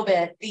you a little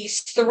bit.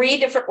 These 3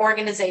 different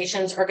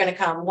organizations are going to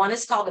come. One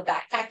is called the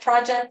Backpack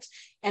Project,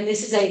 and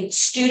this is a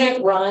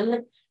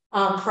student-run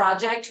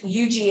project.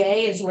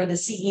 UGA is where the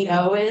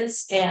CEO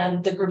is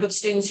and the group of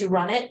students who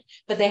run it,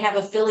 but they have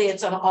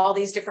affiliates on all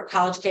these different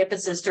college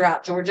campuses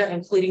throughout Georgia,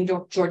 including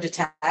Georgia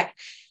Tech.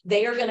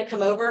 They are going to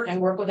come over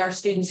and work with our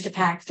students to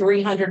pack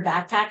 300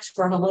 backpacks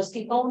for homeless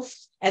people.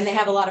 And they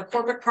have a lot of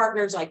corporate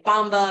partners like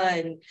Bamba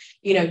and,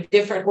 you know,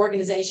 different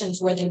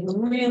organizations where they've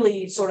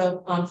really sort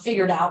of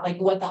figured out like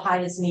what the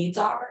highest needs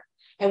are.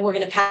 And we're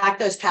going to pack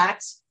those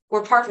packs.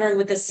 We're partnering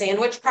with the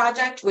Sandwich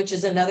Project, which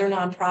is another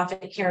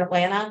nonprofit here in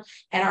Atlanta.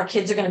 And our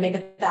kids are going to make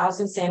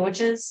 1,000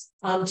 sandwiches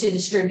to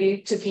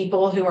distribute to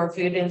people who are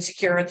food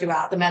insecure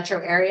throughout the metro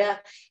area.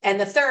 And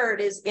the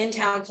third is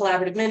In-Town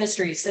Collaborative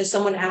Ministries. So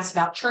someone asked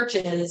about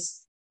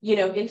churches. You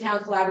know, In-Town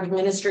Collaborative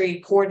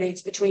Ministry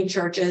coordinates between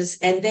churches,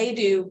 and they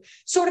do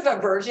sort of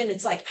a version.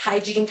 It's like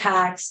hygiene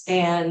packs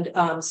and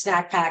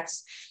snack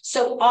packs.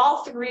 So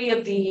all three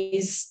of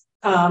these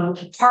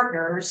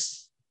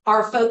partners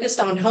are focused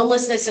on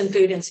homelessness and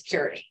food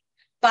insecurity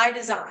by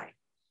design.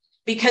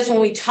 Because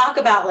when we talk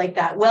about like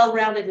that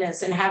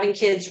well-roundedness and having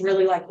kids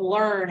really like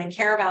learn and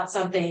care about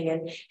something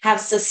and have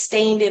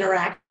sustained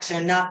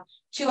interaction, not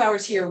 2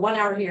 hours here, 1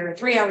 hour here,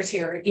 3 hours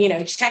here, you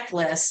know,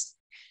 checklist.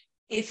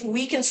 If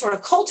we can sort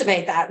of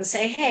cultivate that and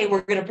say, hey,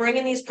 we're going to bring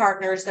in these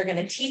partners, they're going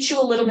to teach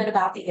you a little bit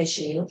about the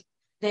issue.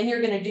 Then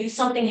you're going to do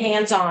something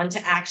hands-on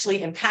to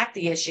actually impact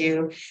the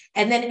issue.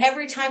 And then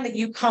every time that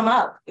you come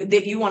up,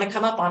 that you want to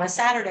come up on a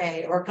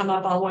Saturday or come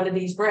up on one of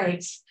these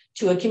breaks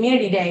to a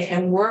community day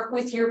and work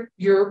with your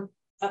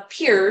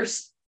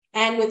peers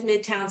and with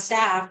Midtown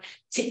staff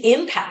to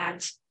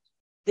impact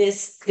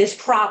this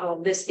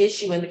problem, this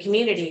issue in the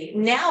community.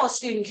 Now a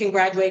student can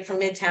graduate from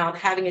Midtown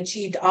having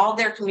achieved all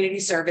their community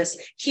service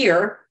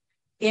here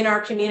in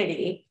our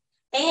community.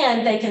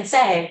 And they can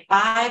say,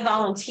 I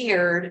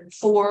volunteered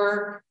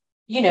for,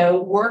 you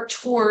know, work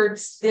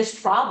towards this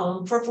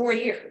problem for 4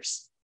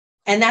 years.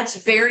 And that's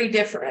very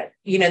different.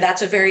 You know,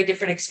 that's a very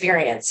different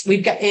experience.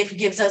 It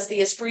gives us the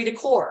esprit de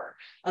corps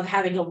of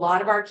having a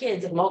lot of our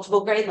kids at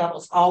multiple grade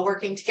levels all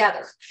working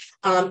together.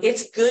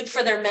 It's good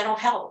for their mental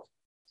health.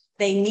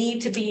 They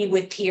need to be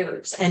with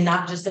peers and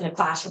not just in a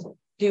classroom,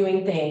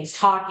 doing things,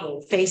 talking,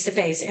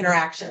 face-to-face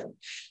interaction.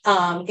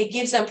 It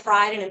gives them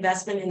pride and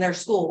investment in their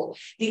school.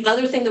 The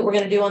other thing that we're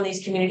going to do on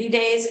these community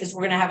days is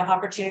we're going to have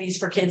opportunities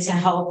for kids to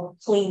help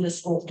clean the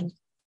school.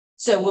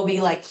 So we'll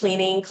be like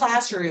cleaning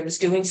classrooms,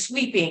 doing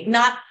sweeping,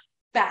 not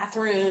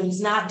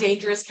bathrooms, not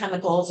dangerous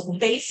chemicals,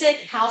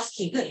 basic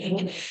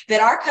housekeeping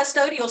that our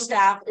custodial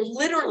staff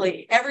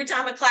literally every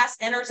time a class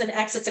enters and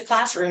exits a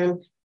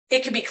classroom,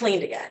 it can be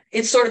cleaned again.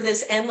 It's sort of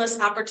this endless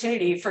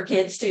opportunity for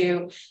kids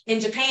to, in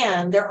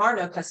Japan, there are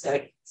no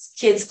custodians.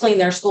 Kids clean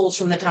their schools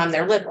from the time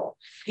they're little,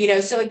 you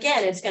know, so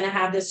again, it's going to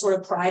have this sort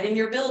of pride in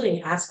your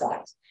building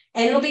aspect.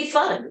 And it'll be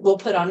fun. We'll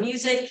put on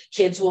music.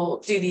 Kids will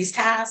do these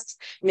tasks.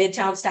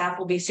 Midtown staff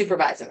will be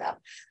supervising them.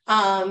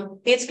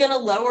 It's going to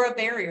lower a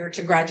barrier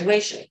to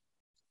graduation.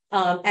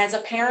 As a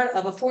parent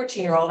of a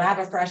 14-year-old, I have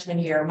a freshman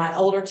here. My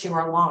older two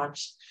are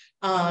launched.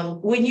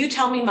 When you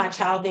tell me my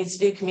child needs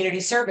to do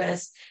community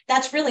service,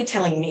 that's really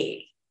telling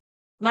me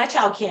my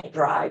child can't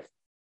drive.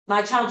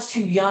 My child's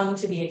too young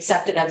to be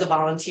accepted as a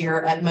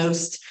volunteer at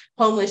most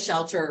homeless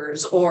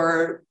shelters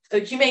or a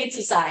humane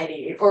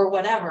society or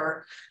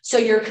whatever. So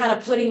you're kind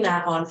of putting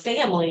that on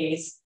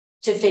families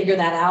to figure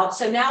that out.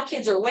 So now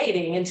kids are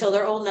waiting until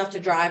they're old enough to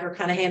drive or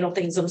kind of handle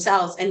things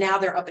themselves. And now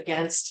they're up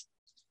against,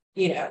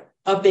 you know,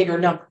 a bigger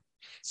number.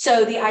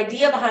 So the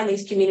idea behind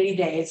these community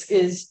days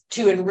is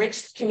to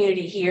enrich the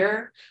community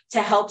here,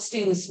 to help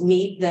students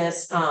meet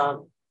this,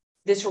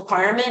 this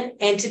requirement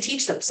and to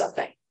teach them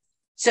something.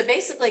 So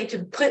basically to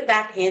put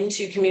back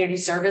into community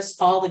service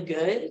all the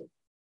good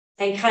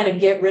and kind of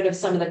get rid of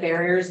some of the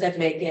barriers that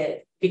make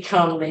it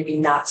become maybe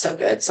not so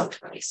good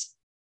sometimes.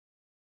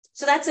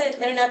 So that's it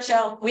in a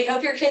nutshell. We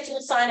hope your kids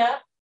will sign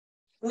up.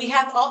 We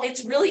have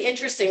it's really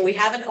interesting. We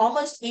have an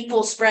almost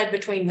equal spread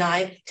between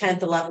 9th,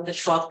 10th, 11th, and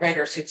 12th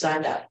graders who've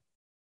signed up.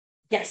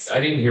 Yes. I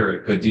didn't hear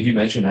it, but did you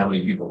mention how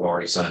many people have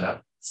already signed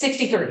up?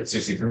 63.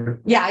 63?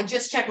 Yeah, I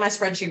just checked my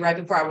spreadsheet right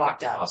before I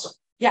walked out. Awesome.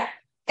 Yeah.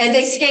 And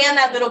they scan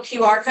that little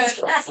QR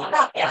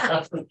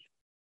code.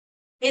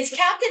 It's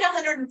capped at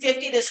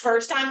 150 this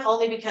first time,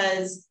 only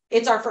because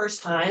it's our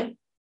first time.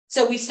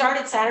 So we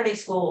started Saturday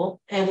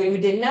school and we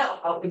didn't know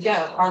how it would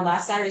go. Our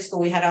last Saturday school,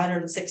 we had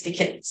 160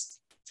 kids.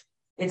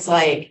 It's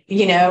like,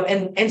 you know,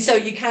 and so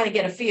you kind of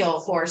get a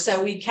feel for,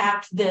 so we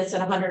capped this at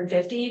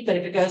 150, but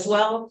if it goes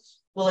well,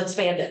 we'll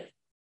expand it.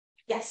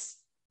 Yes.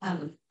 I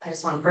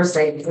just want to first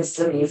say this is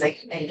amazing.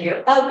 Thank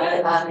you. Oh,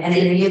 good.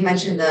 And you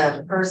mentioned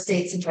the first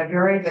dates in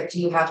February, but do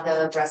you have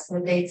the rest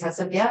of the dates as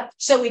of yet?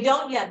 So we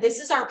don't yet. This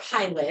is our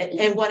pilot.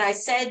 And what I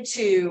said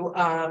to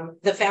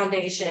the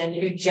foundation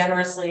who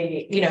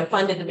generously, you know,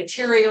 funded the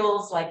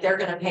materials, like they're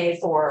going to pay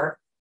for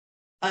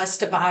us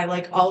to buy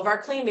like all of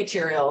our clean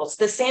materials,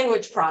 the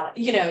sandwich product,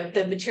 you know,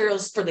 the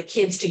materials for the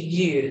kids to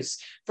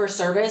use for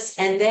service.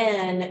 And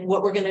then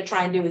what we're going to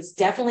try and do is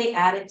definitely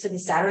add it to the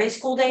Saturday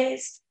school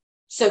days.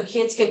 So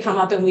kids could come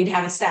up and we'd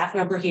have a staff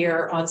member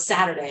here on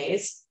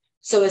Saturdays.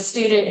 So a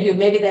student who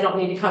maybe they don't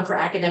need to come for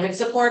academic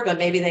support, but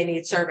maybe they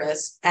need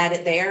service, add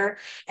it there.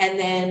 And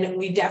then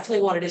we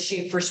definitely wanted to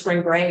shoot for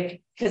spring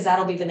break because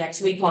that'll be the next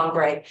week-long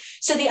break.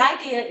 So the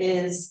idea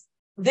is,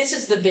 this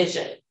is the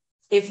vision.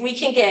 If we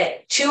can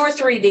get 2 or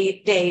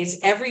 3 days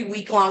every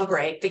week-long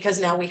break, because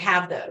now we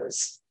have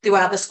those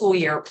throughout the school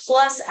year,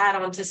 plus add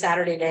on to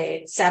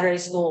Saturday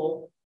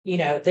school, you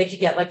know, they could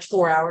get like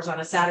 4 hours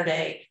on a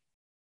Saturday.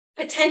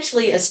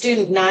 potentially a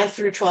student 9th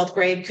through 12th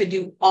grade could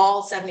do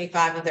all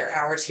 75 of their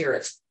hours here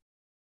at school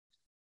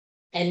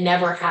and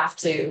never have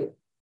to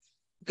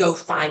go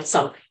find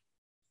something.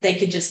 They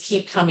could just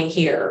keep coming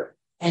here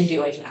and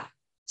doing that.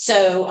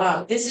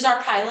 So this is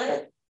our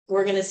pilot.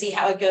 We're going to see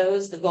how it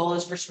goes. The goal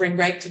is for spring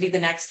break to be the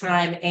next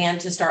time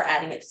and to start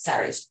adding it to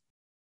Saturdays.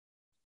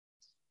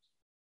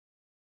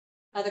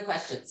 Other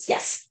questions?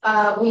 Yes.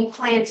 We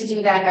plan to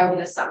do that over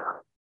the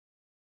summer.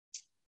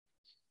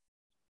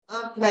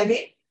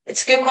 Maybe.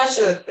 It's a good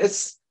question.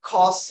 It's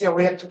costs,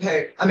 we have to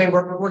pay. I mean,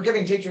 we're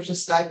giving teachers a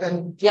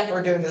stipend. Yeah.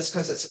 We're doing this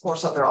because it's of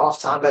course on their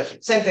off time,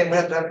 but same thing we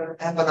have to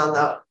happen on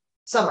the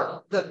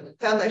summer. The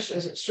foundation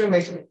is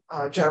extremely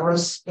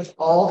generous with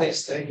all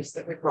these things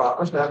that we brought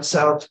with them.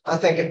 So I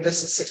think if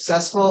this is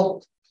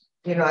successful,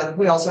 we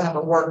also have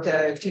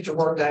a teacher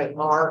work day in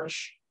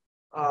March.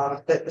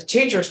 That the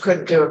teachers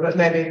couldn't do it, but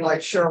maybe like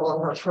Cheryl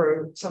and her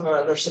crew, some of our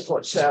other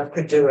support staff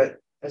could do it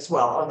as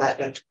well on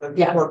that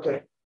work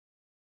day.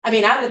 I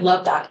mean, I would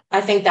love that.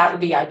 I think that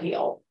would be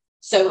ideal.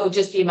 So it would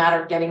just be a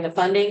matter of getting the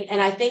funding.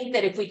 And I think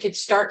that if we could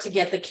start to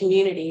get the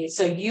community,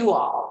 so you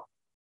all,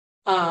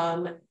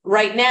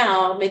 right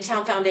now,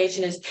 Midtown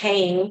Foundation is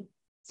paying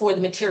for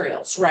the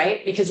materials,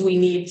 right? Because we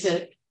need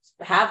to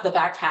have the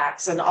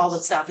backpacks and all the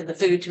stuff and the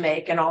food to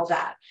make and all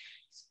that.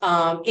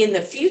 In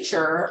the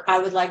future, I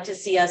would like to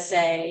see us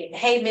say,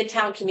 hey,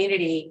 Midtown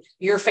community,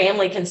 your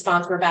family can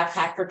sponsor a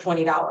backpack for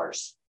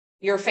 $20.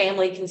 Your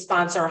family can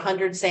sponsor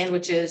 100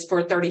 sandwiches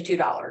for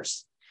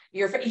 $32.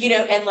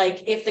 And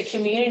like if the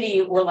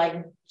community were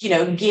like,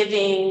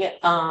 giving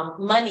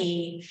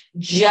money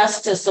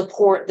just to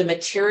support the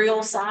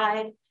material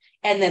side,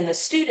 and then the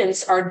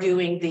students are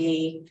doing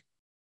the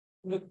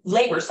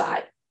labor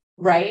side,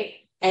 right?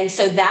 And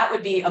so that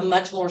would be a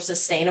much more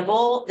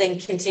sustainable than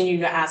continue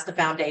to ask the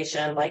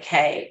foundation, like,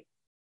 hey,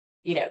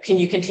 can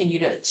you continue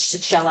to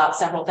shell out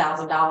several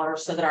 $1,000s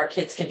so that our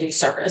kids can do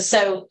service?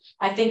 So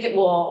I think it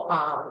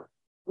will,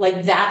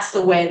 that's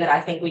the way that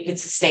I think we could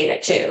sustain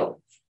it too.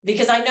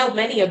 Because I know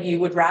many of you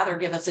would rather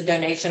give us a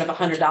donation of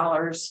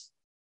 $100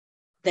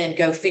 than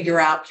go figure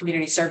out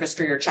community service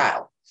for your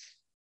child.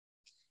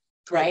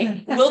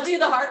 Right? We'll do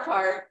the hard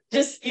part,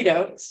 just,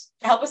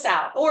 help us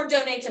out or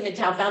donate to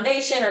Midtown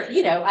Foundation or,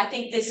 I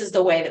think this is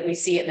the way that we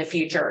see it in the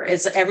future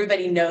is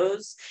everybody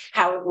knows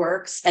how it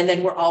works. And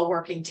then we're all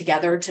working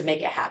together to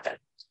make it happen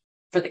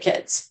for the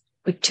kids.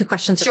 We have 2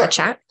 questions in the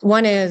chat.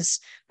 One is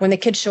when the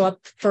kids show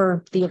up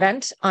for the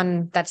event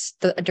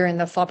during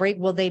the fall break,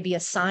 will they be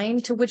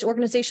assigned to which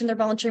organization they're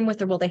volunteering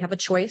with, or will they have a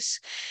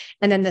choice?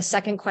 And then the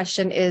second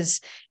question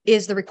is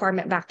the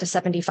requirement back to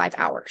 75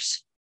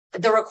 hours?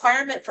 The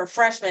requirement for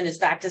freshmen is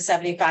back to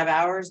 75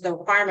 hours. The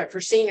requirement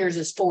for seniors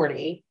is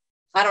 40.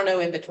 I don't know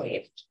in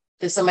between.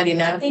 Does somebody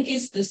know? I think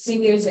it's the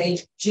seniors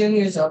age,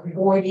 juniors are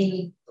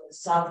 40,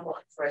 sophomore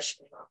and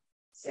freshman.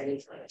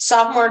 75.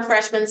 Sophomore and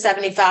freshman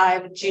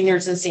 75,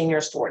 juniors and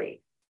seniors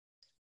 40.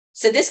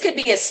 So this could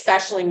be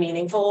especially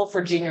meaningful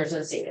for juniors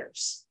and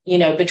seniors.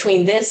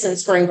 Between this and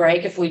spring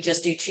break, if we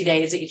just do 2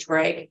 days each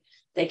break,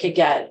 they could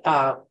get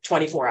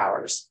 24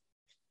 hours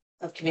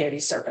of community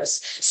service.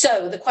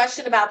 So the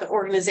question about the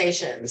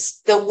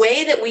organizations, the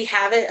way that we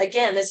have it,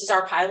 again, this is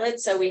our pilot.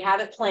 So we have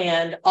it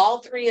planned. All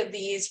 3 of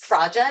these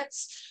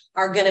projects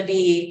are going to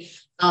be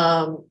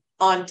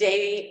on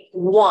day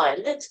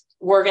 1.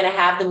 We're going to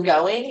have them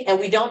going and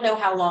we don't know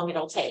how long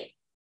it'll take,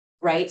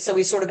 right? So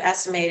we sort of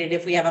estimated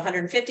if we have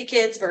 150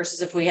 kids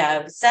versus if we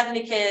have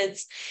 70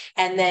 kids,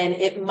 and then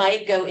it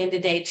might go into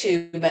day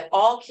 2, but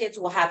all kids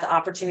will have the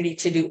opportunity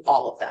to do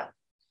all of them.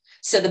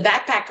 So the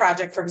backpack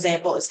project, for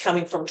example, is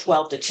coming from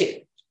 12 to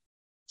 2.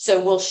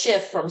 So we'll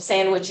shift from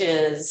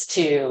sandwiches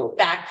to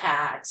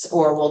backpacks,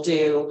 or we'll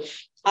do,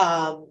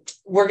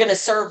 we're going to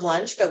serve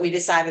lunch, but we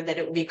decided that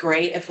it would be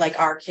great if like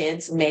our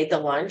kids made the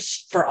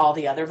lunch for all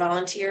the other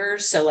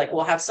volunteers. So like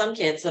we'll have some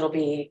kids that'll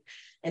be,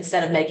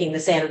 instead of making the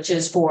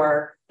sandwiches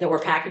that we're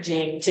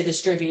packaging to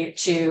distribute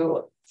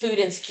to food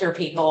insecure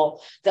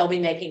people, they'll be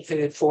making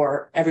food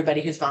for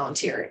everybody who's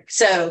volunteering.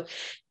 So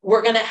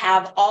we're going to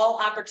have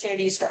all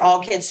opportunities for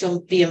all kids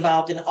to be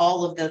involved in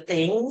all of the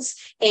things,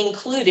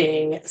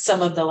 including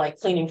some of the like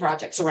cleaning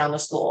projects around the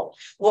school.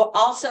 We'll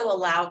also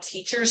allow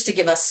teachers to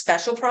give us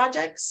special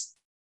projects.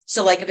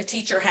 So like if a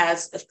teacher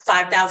has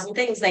 5,000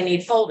 things they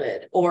need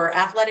folded, or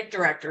athletic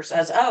director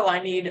says, oh,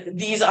 I need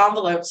these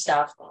envelope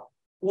stuff,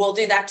 we'll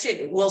do that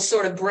too. We'll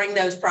sort of bring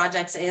those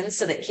projects in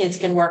so that kids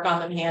can work on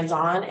them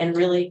hands-on. And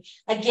really,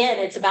 again,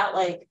 it's about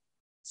like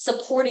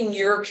supporting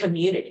your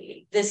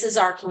community. This is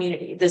our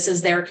community. This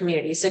is their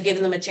community. So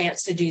giving them a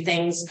chance to do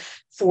things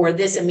for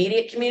this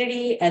immediate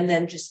community and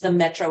then just the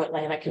Metro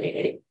Atlanta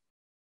community.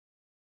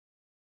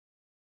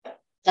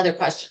 Other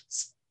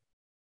questions?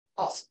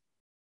 Awesome.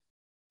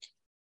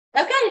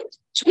 Okay.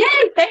 Yay.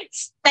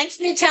 Thanks. Thanks,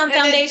 Midtown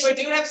Foundation.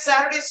 We do have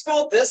Saturday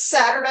school this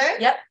Saturday.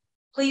 Yep.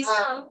 Please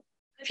come.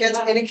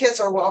 Any kids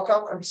are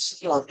welcome. I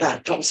just love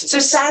that. So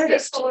Saturday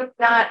school is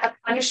not a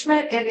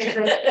punishment. It is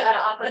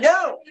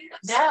No.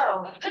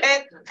 No.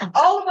 And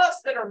all of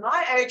us that are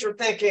my age are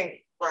thinking,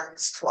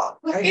 Breakfast Club.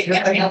 Right?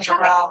 You're thinking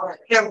about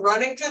him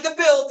running through the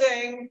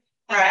building,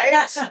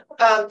 right?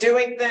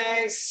 Doing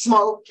things,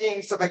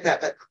 smoking, stuff like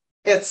that. But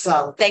it's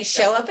they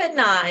show up at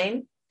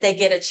 9, they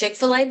get a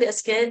Chick-fil-A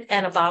biscuit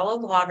and a bottle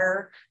of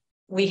water.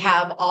 We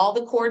have all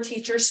the core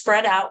teachers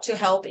spread out to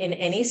help in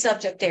any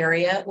subject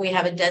area. We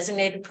have a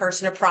designated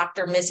person, a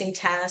proctor, missing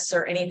tests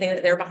or anything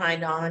that they're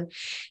behind on.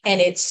 And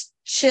it's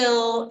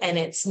chill and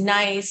it's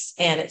nice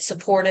and it's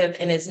supportive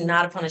and it's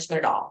not a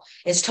punishment at all.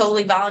 It's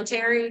totally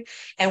voluntary.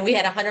 And we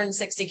had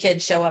 160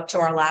 kids show up to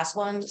our last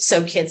one.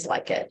 So kids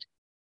like it.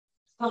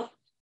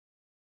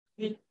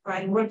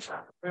 Riding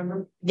workshop,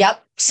 remember?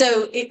 Yep.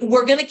 So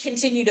we're going to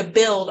continue to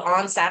build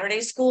on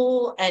Saturday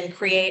school and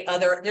create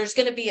there's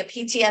going to be a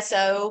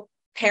PTSO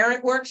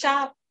parent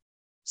workshop.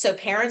 So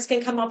parents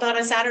can come up on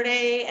a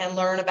Saturday and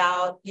learn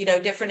about,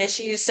 different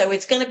issues. So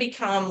it's going to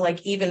become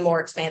like even more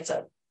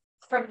expansive.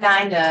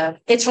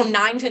 It's from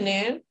 9 to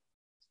noon.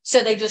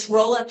 So they just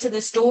roll up to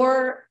the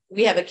store.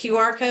 We have a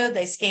QR code.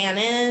 They scan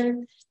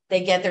in.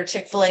 They get their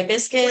Chick-fil-A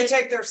biscuit. We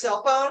take their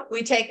cell phone.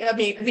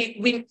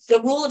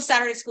 The rule of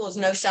Saturday school is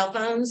no cell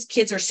phones.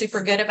 Kids are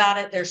super good about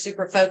it. They're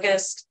super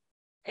focused.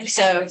 And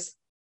so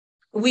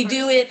we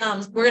do it.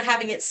 We're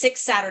having it 6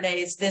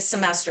 Saturdays this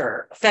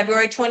semester,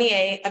 January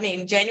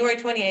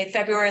 28th,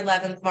 February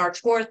 11th,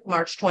 March 4th,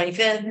 March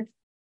 25th,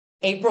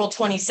 April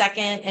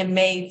 22nd, and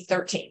May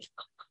 13th.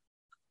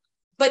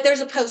 But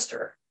there's a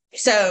poster.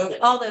 So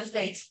all those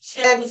dates.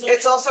 And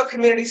it's also a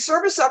community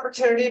service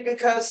opportunity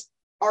because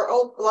a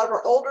lot of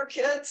our older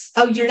kids.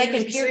 Oh, they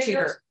can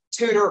peer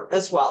tutor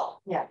as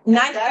well. Yeah.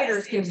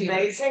 That's the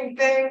amazing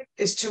thing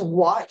is to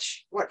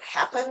watch what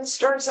happens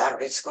during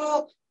Saturday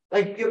school.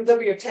 Like there'll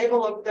be a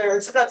table over there.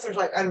 And sometimes there's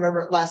I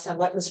remember last time,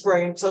 like Miss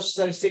Brain, social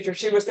studies teacher,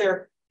 she was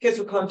there. Kids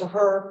would come to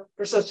her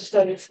for social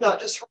studies, not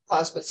just her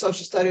class, but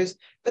social studies.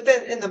 But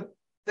then in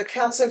the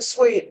counseling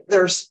suite,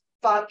 there's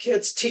 5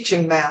 kids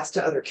teaching math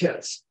to other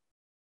kids.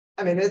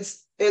 I mean,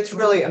 it's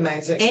really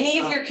amazing. Any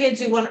of your kids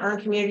who want to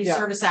earn community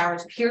service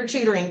hours, peer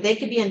tutoring, they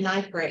could be in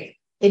 9th grade.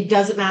 It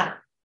doesn't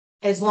matter.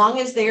 As long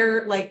as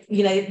they're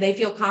they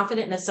feel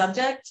confident in a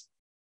subject,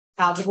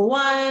 algebra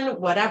 1,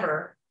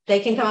 whatever, they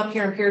can come up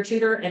here and peer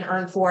tutor and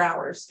earn 4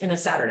 hours in a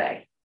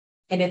Saturday.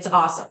 And it's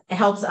awesome. It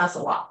helps us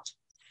a lot.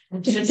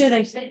 You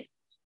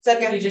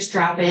just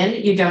drop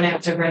in, you don't have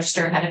to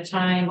register ahead of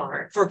time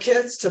or for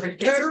kids to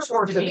tutor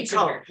or to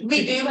become.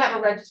 We do have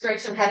a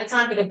registration ahead of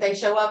time, but if they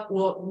show up,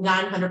 we'll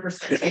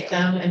 900% take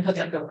them and put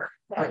them to work.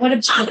 What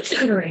about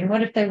tutoring?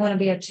 What if they want to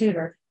be a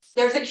tutor?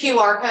 There's a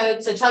QR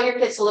code. So tell your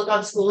kids to look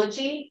on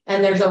Schoology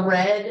and there's a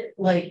red,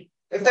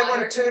 if they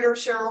want to tutor,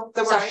 Cheryl,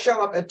 they want to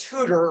show up and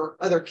tutor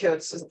other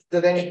kids. So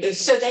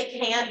they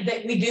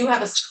can't. We do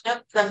have a sign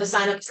up for them to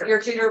sign up for your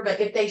tutor,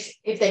 but if they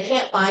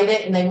can't find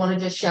it and they want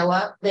to just show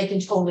up, they can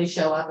totally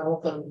show up and we'll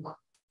put them.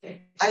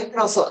 I can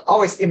also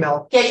always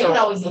email. Yeah, you can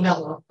always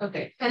email them.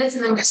 Okay. And it's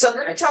so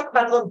we're going to talk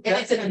about a little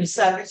bit in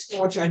Saturday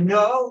school, which I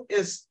know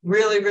is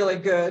really, really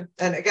good.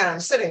 And again,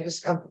 I'm sitting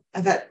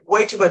I've had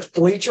way too much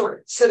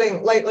bleacher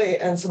sitting lately,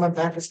 and so my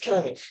back is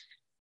killing me.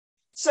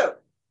 So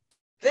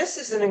this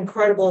is an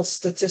incredible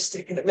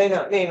statistic, and it may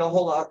not mean a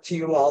whole lot to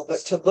you all, but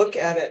to look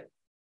at it,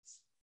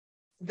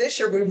 this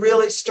year we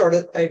really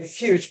started a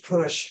huge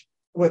push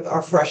with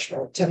our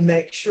freshmen to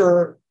make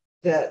sure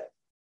that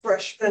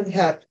freshmen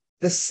have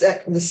the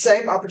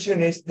same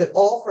opportunities, that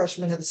all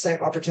freshmen have the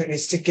same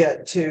opportunities to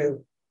get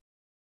to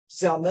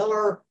Zell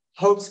Miller,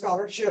 Hope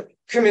Scholarship,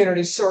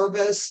 community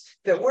service,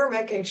 that we're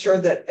making sure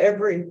that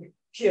every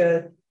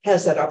kid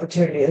has that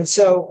opportunity. And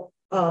so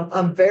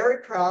I'm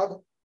very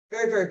proud.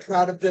 Very, very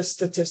proud of this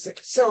statistic.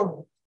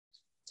 So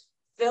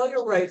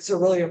failure rates are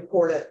really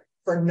important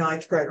for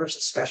 9th graders,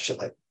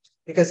 especially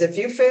because if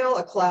you fail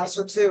a class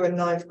or 2 in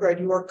 9th grade,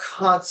 you are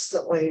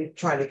constantly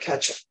trying to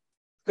catch up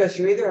because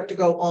you either have to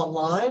go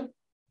online,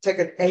 take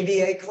an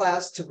ABA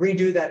class to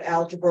redo that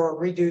algebra or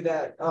redo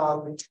that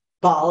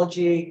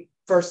biology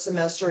first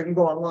semester. You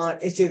go online.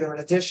 It's either an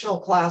additional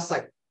class,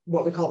 like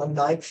what we call a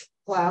 9th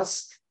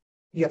class.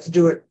 You have to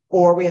do it,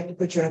 or we have to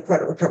put you in a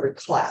credit recovery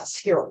class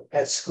here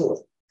at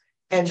school.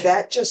 And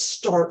that just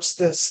starts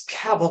this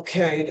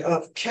cavalcade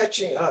of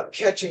catching up,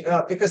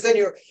 because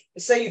then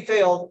say you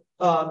failed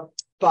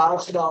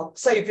biology,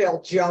 say you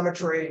failed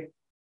geometry,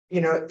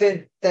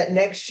 then that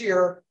next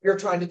year you're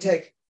trying to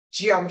take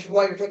geometry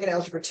while you're taking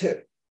algebra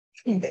 2.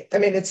 I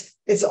mean, it's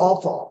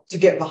awful to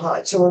get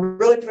behind. So we're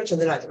really pushing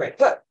the 9th grade.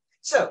 But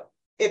so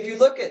if you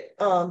look at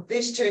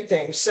these 2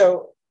 things,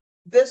 so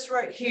this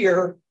right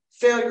here,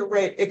 failure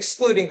rate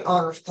excluding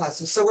honors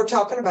classes. So we're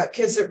talking about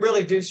kids that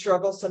really do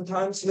struggle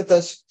sometimes with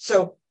those.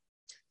 So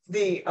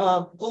the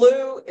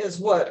blue is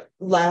what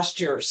last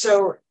year.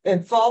 So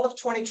in fall of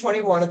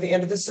 2021, at the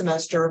end of the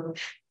semester,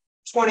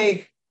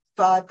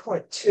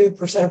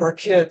 25.2% of our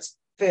kids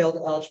failed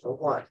algebra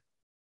 1.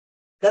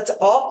 That's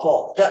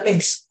awful. That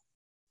means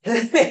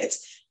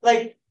it's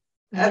like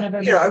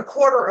a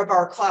quarter of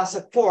our class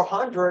of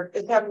 400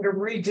 is having to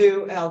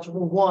redo algebra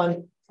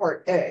 1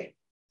 part A.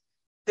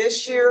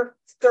 This year,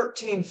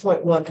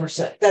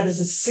 13.1%. That is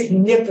a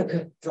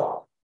significant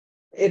drop.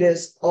 It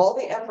is all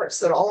the efforts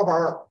that all of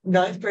our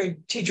ninth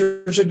grade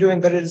teachers are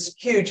doing, but it is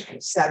huge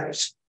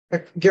Saturdays.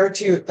 I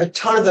guarantee you a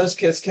ton of those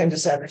kids came to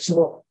Saturday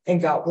school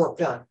and got work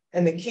done.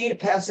 And the key to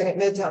passing at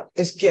Midtown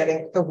is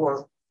getting the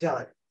work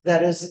done.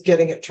 That is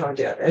getting it turned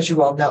in, as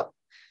you all know.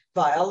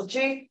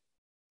 Biology,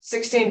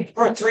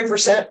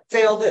 16.3%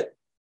 failed it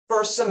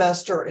first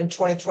semester in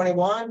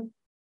 2021,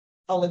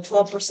 only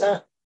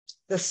 12%.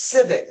 The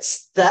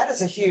civics, that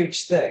is a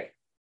huge thing.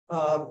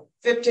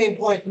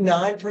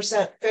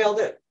 15.9% failed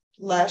it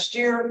last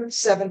year,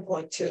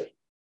 7.2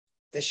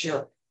 this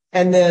year.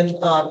 And then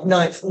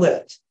ninth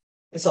lit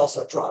is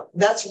also dropped.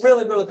 That's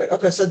really, really big.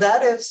 Okay, so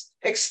that is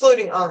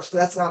excluding honors.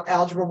 That's not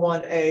algebra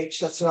 1H,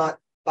 that's not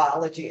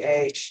biology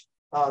H,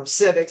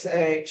 civics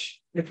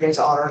H, which means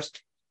honors.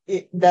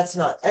 That's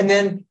not. And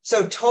then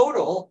so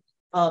total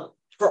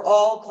for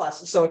all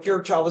classes. So if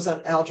your child was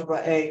on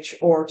algebra H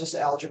or just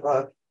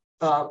algebra,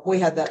 we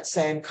had that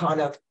same kind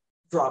of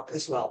drop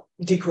as well,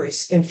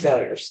 decrease in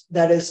failures.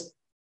 That is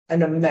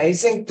an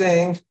amazing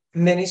thing.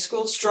 Many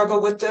schools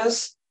struggle with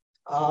this.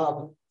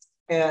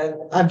 And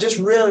I'm just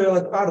really,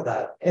 really proud of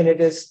that. And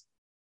it is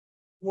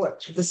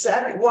what the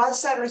Saturday, why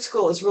Saturday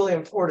school is really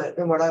important,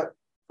 and what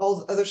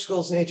all other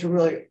schools need to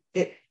really,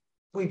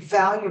 we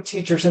value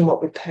teachers and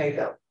what we pay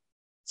them.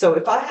 So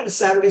if I had a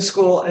Saturday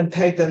school and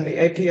paid them the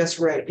APS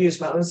rate, use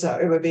my own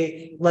salary, it would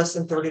be less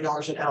than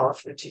 $30 an hour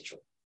for the teacher.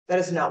 That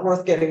is not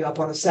worth getting up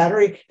on a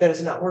Saturday. That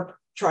is not worth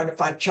trying to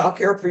find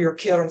childcare for your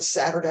kid on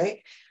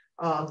Saturday,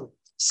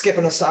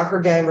 skipping a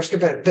soccer game or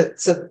skipping. But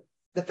so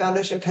the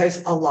foundation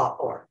pays a lot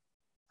more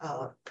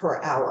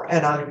per hour,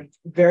 and I'm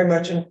very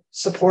much in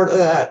support of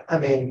that. I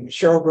mean,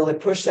 Cheryl really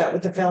pushed that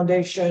with the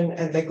foundation,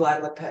 and they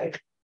gladly paid.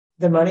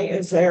 The money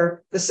is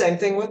there. The same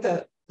thing with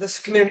this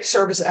community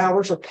service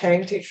hours. We're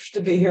paying teachers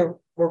to be here.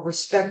 We're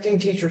respecting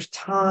teachers'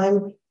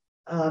 time,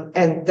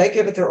 and they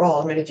give it their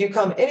all. I mean, if you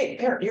come, any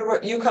parent,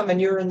 you come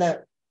and you're in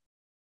the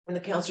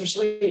counselor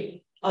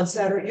suite on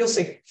Saturday, you'll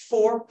see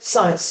 4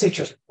 science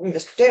teachers: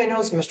 Mr.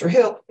 Daniels, Mr.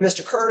 Hill,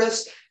 Mr.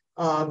 Curtis,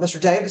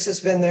 Mr. Davis has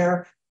been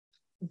there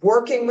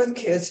working with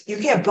kids. You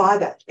can't buy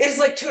that. It's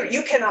like tutor.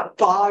 You cannot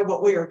buy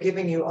what we are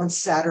giving you on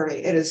Saturday.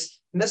 It is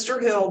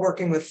Mr. Hill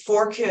working with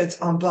 4 kids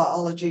on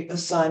biology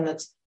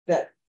assignments.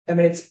 That, I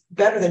mean, it's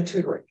better than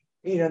tutoring,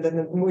 than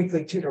the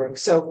weekly tutoring.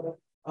 So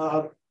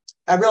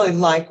I really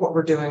like what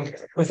we're doing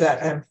with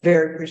that. I'm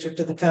very appreciative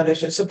to the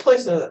foundation. So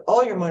please know that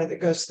all your money that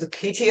goes to the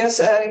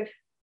PTSA,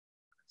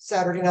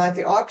 Saturday night,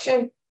 the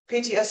auction,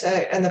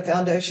 PTSA, and the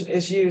foundation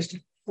is used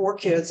for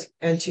kids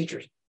and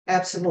teachers.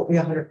 Absolutely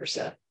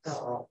 100%.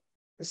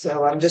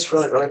 So I'm just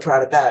really, really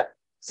proud of that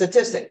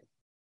statistic.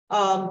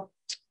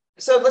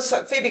 So let's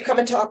talk. Phoebe, come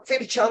and talk.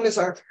 Phoebe Chung is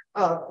our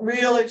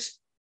really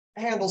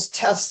handles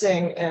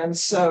testing, and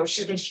so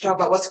she's going to talk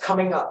about what's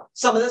coming up.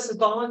 Some of this is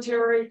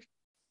voluntary,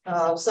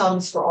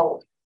 some's for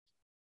all.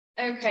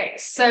 Okay,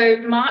 so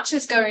March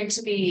is going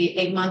to be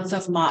a month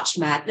of March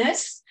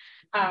Madness.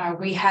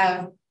 We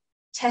have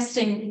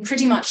testing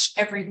pretty much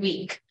every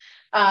week.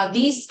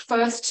 These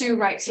first 2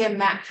 right here,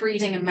 map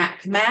reading and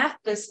map math,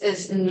 this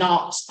is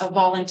not a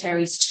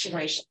voluntary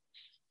situation.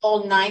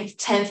 All 9th,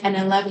 10th, and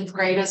 11th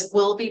graders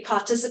will be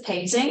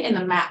participating in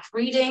the map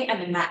reading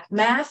and the map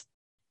math.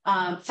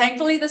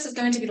 Thankfully, this is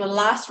going to be the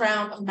last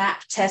round of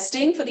map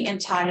testing for the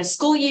entire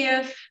school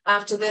year.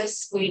 After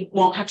this, we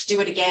won't have to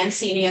do it again.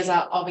 Seniors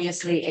are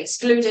obviously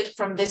excluded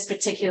from this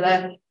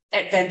particular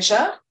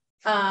adventure.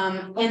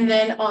 And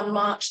then on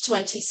March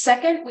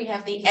 22nd, we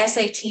have the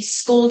SAT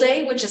school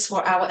day, which is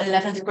for our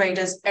 11th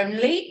graders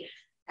only.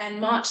 And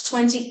March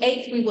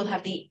 28th, we will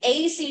have the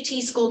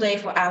ACT school day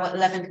for our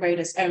 11th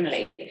graders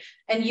only.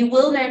 And you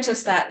will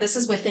notice that this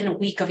is within a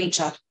week of each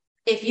other.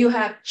 If you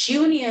have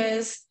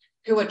juniors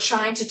who are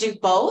trying to do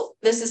both,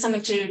 this is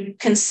something to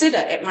consider.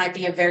 It might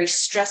be a very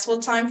stressful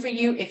time for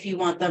you if you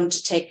want them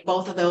to take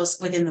both of those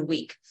within the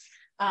week.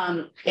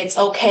 It's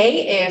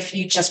okay if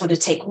you just want to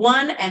take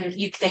one, and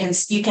you can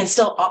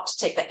still opt to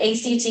take the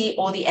ACT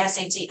or the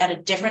SAT at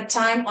a different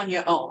time on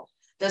your own.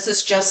 This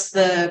is just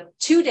the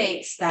 2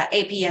 dates that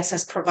APS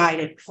has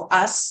provided for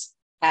us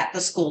at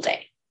the school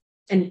day.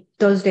 And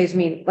those days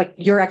mean like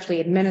you're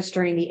actually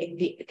administering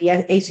the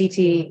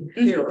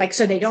ACT, like,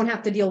 so they don't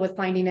have to deal with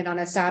finding it on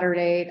a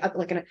Saturday,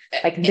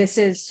 this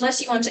is.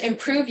 Unless you want to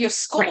improve your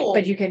school.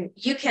 Right, but you can,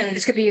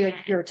 this could be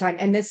your time,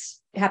 and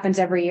this happens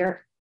every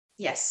year.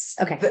 Yes.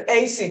 Okay. The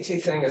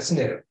ACT thing is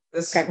new.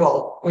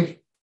 Well,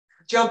 we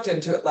jumped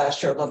into it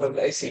last year, a little bit of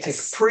ACT.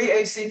 Yes.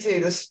 Pre-ACT,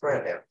 this is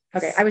brand new.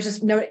 Okay, I was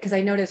just because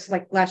I noticed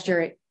like last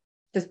year,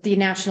 the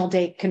national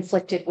day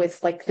conflicted with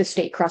like the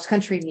state cross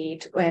country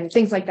meet and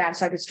things like that.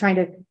 So I was trying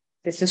to,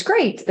 this is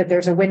great that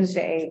there's a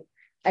Wednesday.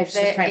 I was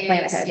just trying to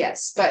plan ahead.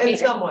 Yes, but in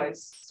some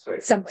ways.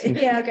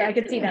 Yeah, okay, I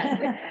can see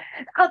that.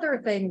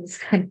 Other things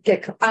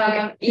get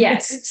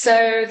yes.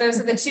 So those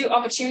are the 2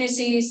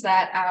 opportunities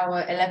that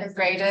our 11th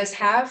graders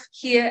have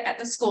here at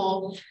the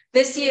school.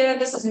 This year,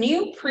 this is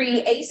new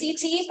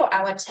pre-ACT for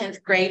our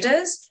 10th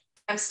graders.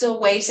 I'm still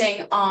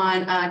waiting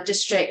on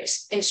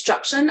district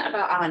instruction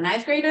about our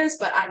 9th graders,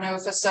 but I know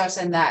for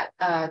certain that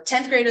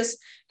 10th graders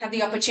have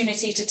the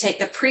opportunity to take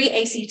the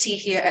pre-ACT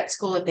here at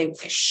school if they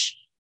wish.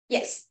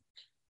 Yes.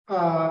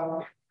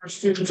 Our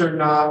students are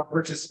not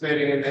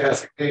participating in the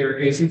SAT or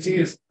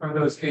ACT. Are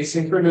those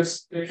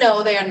asynchronous days?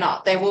 No, they are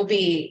not. They will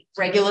be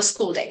regular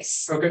school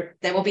days. Okay.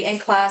 They will be in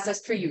class as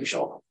per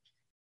usual.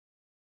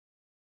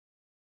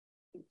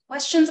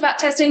 Questions about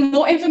testing?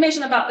 More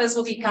information about this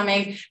will be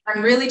coming.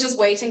 I'm really just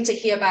waiting to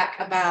hear back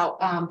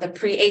about the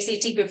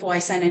pre-ACT before I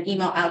send an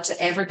email out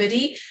to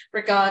everybody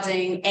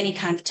regarding any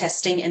kind of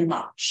testing in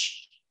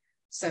March.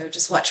 So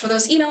just watch for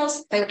those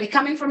emails. They will be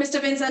coming from Mr.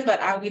 Vincent, but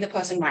I'll be the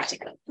person writing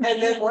them.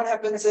 And then what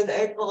happens in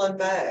April and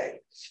May?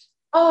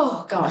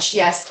 Oh gosh,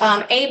 yes.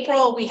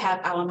 April, we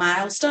have our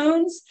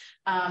milestones.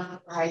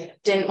 I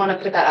didn't want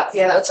to put that up.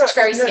 Yeah, that's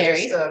very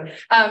scary.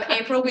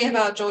 April, we have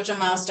our Georgia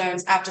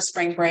milestones after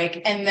spring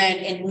break. And then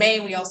in May,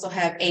 we also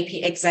have AP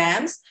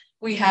exams.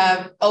 We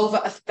have over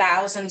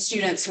 1,000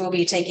 students who will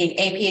be taking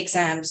AP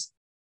exams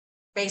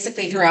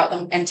basically throughout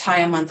the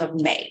entire month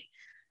of May.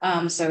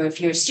 So if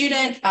you're a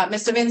student,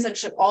 Mr. Vincent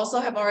should also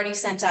have already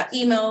sent out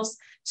emails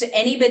to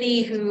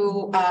anybody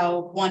who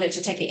wanted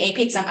to take the AP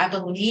exam. I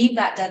believe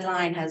that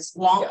deadline has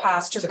long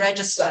passed to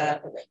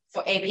register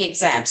for AP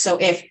exam. So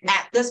if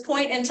at this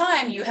point in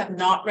time you have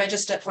not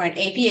registered for an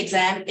AP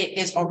exam, it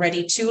is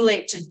already too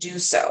late to do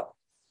so.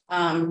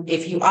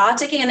 If you are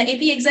taking an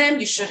AP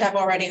exam, you should have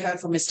already heard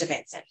from Mr.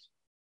 Vincent.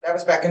 That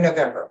was back in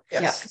November.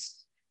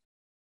 Yes.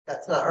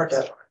 That's not our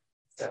deadline.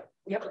 So.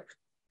 Yep.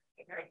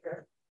 Very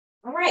good.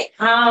 All right.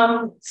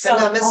 So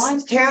now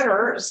Ms.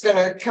 Tanner is going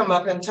to come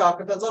up and talk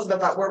a little bit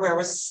about where we are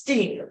with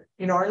STEAM.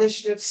 You know, our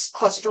initiatives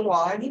cluster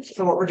wide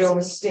for what we're doing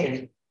with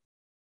STEAM.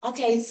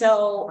 Okay,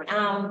 so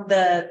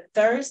the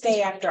Thursday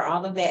after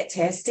all of that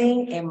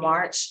testing in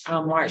March,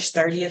 March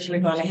 30th, we're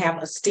going to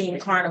have a STEAM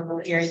carnival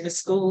here in the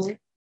school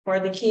for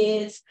the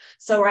kids.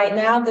 So right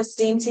now the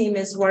STEAM team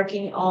is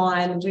working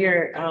on,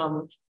 we're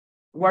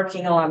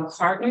working on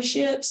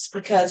partnerships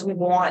because we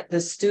want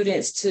the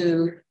students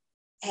to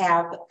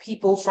have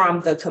people from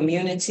the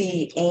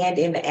community and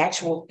in the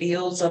actual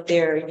fields of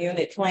their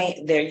unit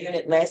plan, their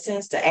unit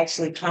lessons to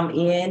actually come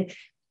in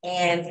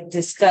and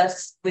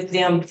discuss with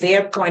them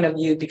their point of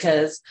view,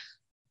 because,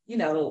 you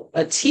know,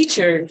 a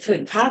teacher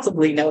couldn't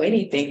possibly know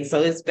anything.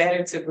 So it's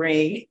better to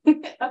bring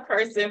a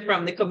person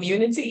from the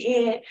community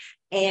in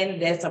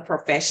and that's a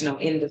professional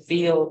in the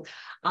field.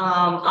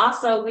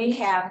 Also,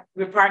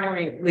 we're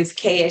partnering with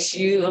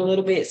KSU a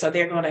little bit, so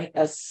they're going to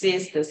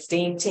assist the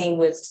STEAM team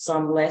with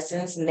some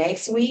lessons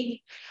next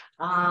week.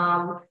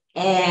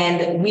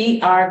 And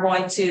we are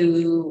going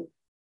to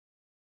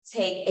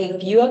take a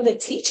few of the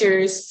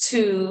teachers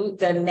to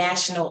the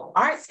National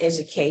Arts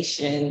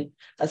Education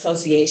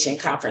Association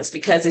conference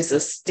because it's a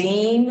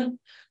STEAM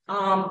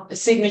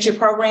signature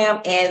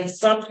program, and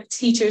some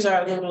teachers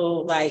are a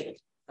little like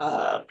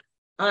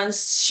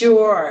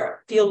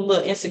unsure, feel a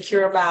little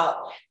insecure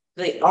about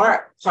the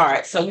art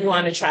part. So we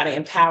want to try to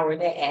empower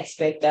that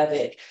aspect of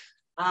it.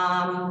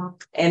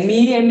 And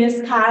me and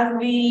Ms.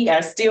 Cosby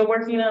are still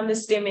working on the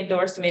STEM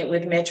endorsement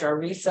with Metro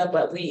RESA,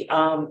 but we,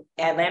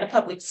 Atlanta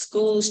Public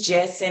Schools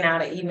just sent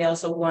out an email.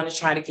 So we want to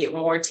try to get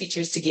more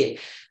teachers to get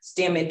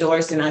STEM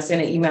endorsed. And I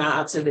sent an email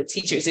out to the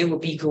teachers. It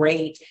would be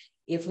great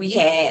if we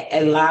had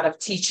a lot of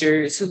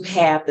teachers who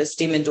have the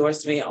STEM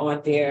endorsement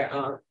on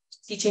their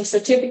teaching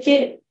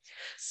certificate.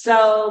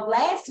 So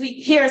last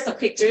week, here are some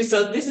pictures.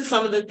 So this is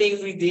some of the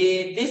things we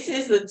did. This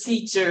is the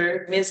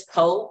teacher, Ms.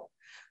 Pope.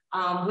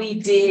 They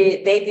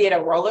did a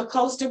roller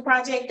coaster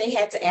project. They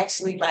had to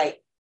actually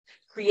like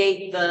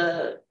create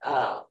the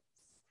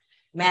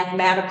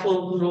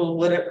mathematical little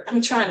whatever.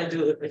 I'm trying to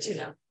do it, but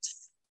you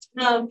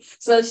know.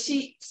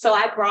 So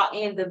I brought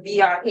in the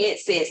VR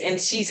headsets and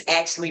she's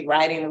actually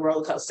riding the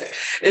roller coaster.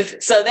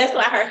 So that's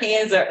why her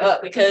hands are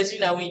up, because, you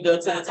know, when you go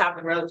to the top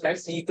of the roller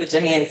coaster, you put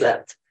your hands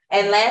up.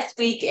 And last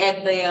week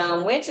at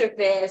the Winter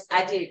Fest,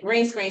 I did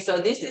green screen. So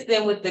this is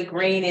them with the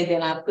green, and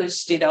then I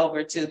pushed it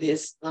over to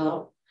this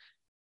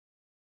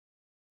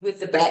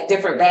with the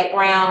different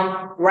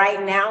background.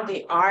 Right now,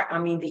 the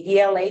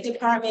ELA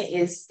department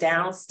is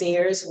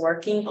downstairs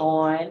working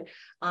on,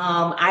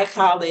 I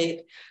call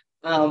it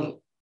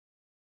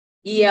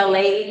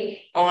ELA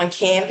on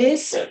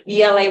Canvas,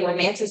 ELA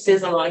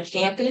Romanticism on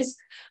Campus.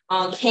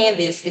 On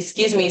Canvas,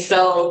 excuse me.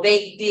 So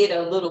they did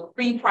a little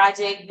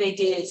pre-project. They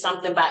did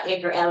something by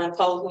Edgar Allan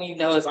Poe, who you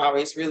know is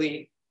always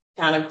really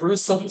kind of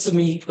gruesome to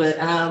me. But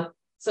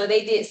so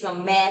they did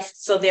some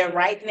masks. So they're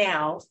right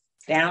now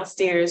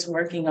downstairs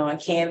working on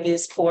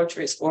Canvas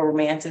portraits for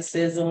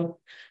Romanticism.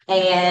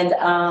 And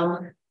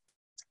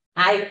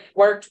I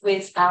worked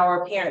with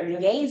our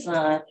parent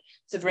liaison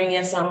to bring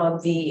in some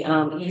of the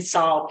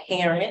ESOL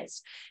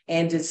parents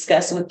and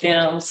discuss with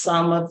them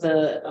some of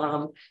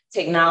the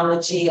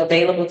technology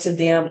available to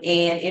them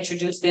and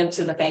introduce them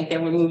to the fact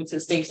that we're moving to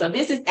STEAM. So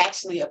this is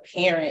actually a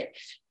parent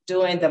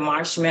doing the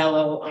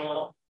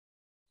marshmallow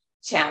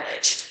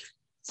challenge.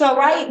 So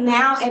right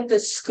now at the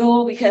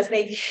school, because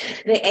the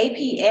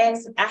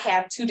APS, I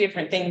have two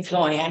different things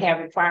going. I have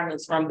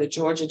requirements from the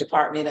Georgia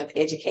Department of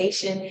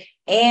Education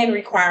and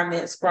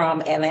requirements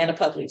from Atlanta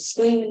Public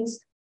Schools.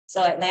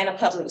 So Atlanta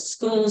Public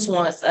Schools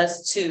wants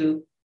us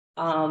to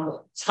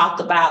talk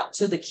about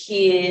to the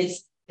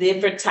kids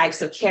different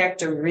types of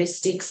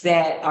characteristics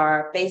that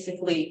are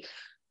basically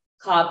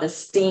called the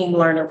STEAM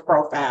learner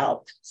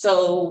profile.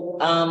 So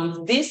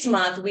this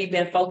month we've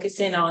been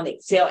focusing on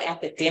Excel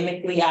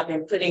academically. I've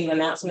been putting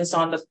announcements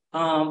on the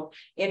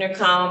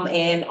intercom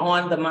and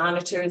on the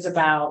monitors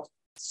about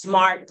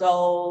SMART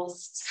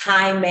goals,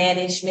 time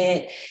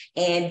management,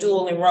 and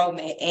dual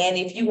enrollment. And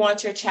if you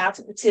want your child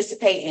to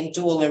participate in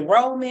dual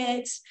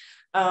enrollment,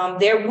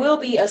 there will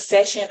be a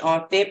session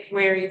on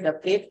February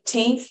the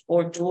 15th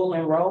for dual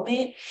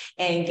enrollment.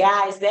 And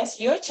guys, that's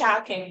your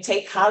child can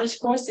take college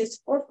courses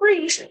for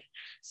free.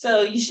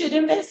 So you should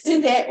invest in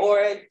that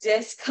or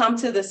just come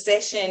to the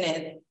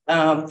session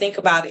and think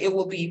about it. It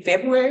will be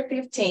February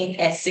 15th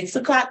at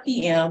 6:00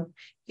 p.m.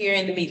 here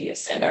in the Media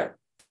Center.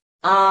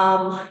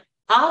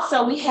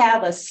 Also, we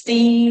have a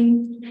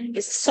STEAM.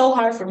 It's so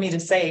hard for me to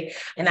say,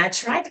 and I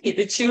tried to get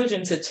the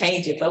children to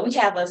change it, but we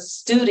have a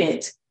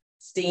student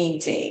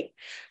STEAM team.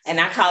 And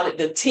I call it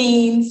the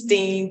Teen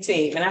STEAM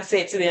team. And I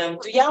said to them,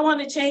 do y'all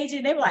want to change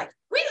it? They were like,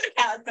 we like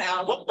how it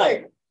sounds. I'm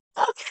like,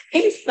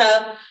 okay.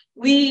 So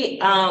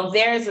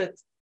there's a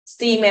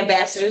STEAM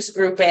ambassadors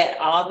group at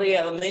all the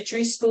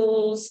elementary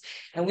schools,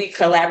 and we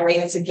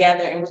collaborated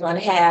together, and we're going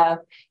to have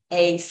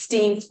a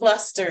STEAM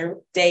cluster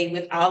day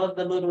with all of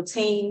the little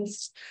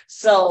teams.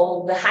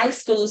 So the high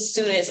school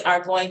students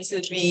are going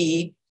to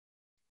be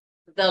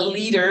the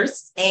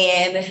leaders,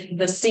 and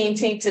the STEAM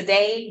team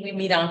today, we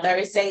meet on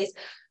Thursdays,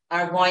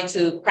 are going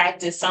to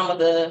practice some of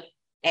the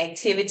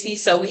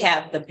activities. So we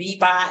have the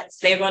B-bots.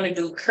 They're going to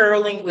do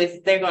curling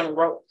they're going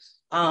to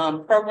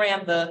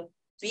program the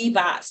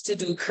B-bots to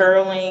do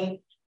curling.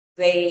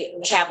 They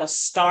have a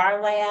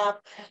Star Lab.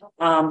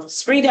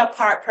 Springdale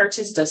Park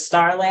purchased a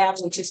Star Lab,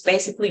 which is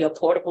basically a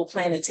portable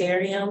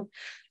planetarium.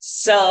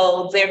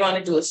 So they're going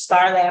to do a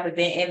Star Lab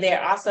event, and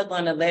they're also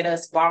going to let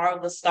us borrow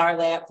the Star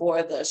Lab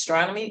for the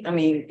astronomy.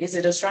 Is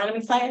it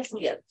astronomy class?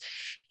 Yeah.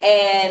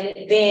 And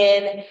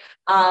then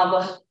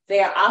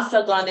they're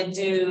also going to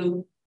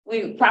do,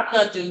 we're probably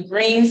going to do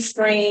green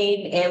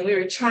screen, and we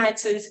were trying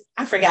to,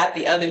 I forgot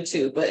the other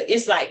two, but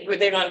it's like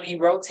they're going to be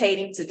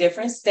rotating to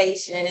different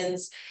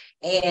stations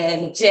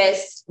and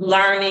just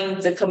learning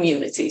the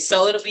community.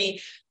 So it'll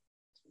be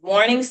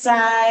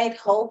Morningside,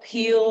 Hope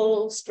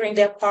Hill,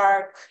 Springdale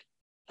Park,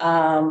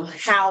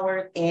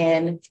 Howard,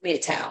 and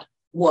Midtown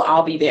will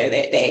all be there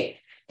that day.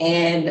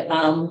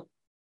 And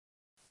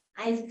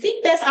I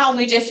think that's all.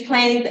 We're just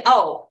planning.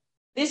 Oh,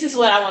 this is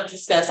what I want to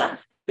discuss on.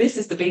 This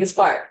is the biggest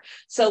part.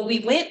 So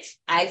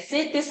I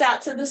sent this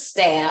out to the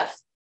staff.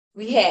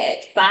 We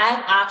had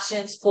 5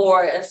 options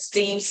for a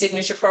STEAM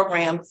signature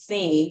program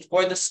theme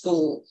for the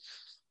school.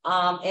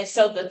 And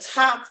so the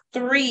top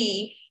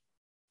 3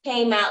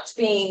 came out to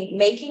being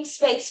making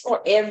space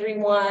for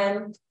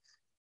everyone,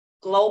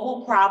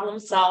 global problem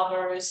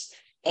solvers,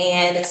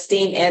 and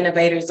STEAM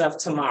innovators of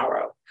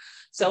tomorrow.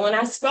 So when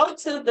I spoke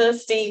to the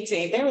STEAM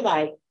team, they were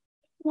like,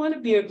 I want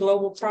to be a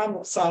global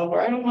problem solver.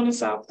 I don't want to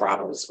solve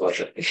problems for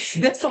them.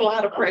 That's a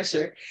lot of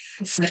pressure.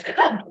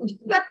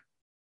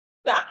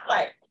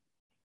 Like,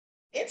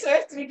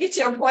 interesting to get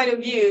your point of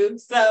view.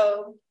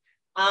 So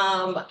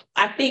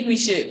I think we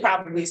should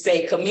probably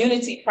say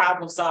community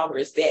problem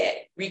solvers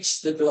that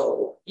reach the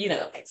globe,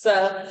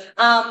 So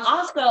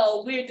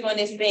also we're doing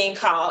this thing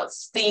called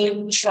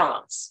STEAM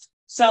trunks.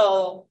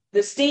 So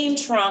the STEAM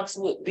trunks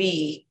would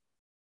be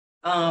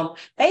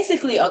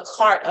basically a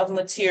cart of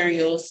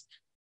materials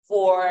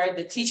for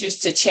the teachers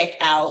to check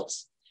out,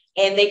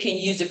 and they can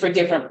use it for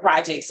different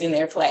projects in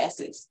their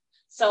classes.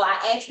 So I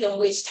asked them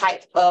which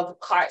type of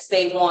carts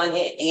they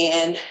wanted,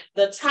 and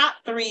the top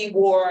 3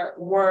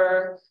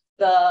 were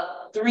the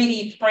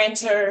 3D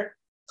printer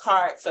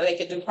cart, so they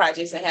could do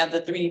projects and have the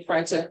 3D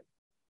printer.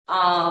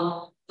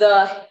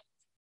 The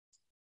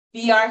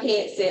VR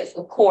headsets,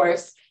 of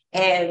course,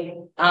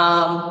 and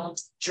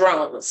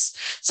drones.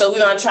 So we're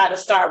going to try to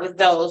start with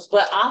those.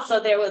 But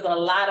also there was a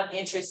lot of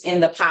interest in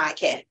the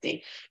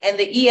podcasting. And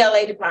the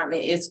ELA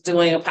department is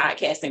doing a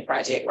podcasting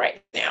project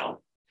right now.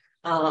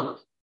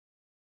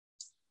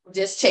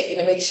 Just checking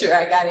to make sure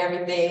I got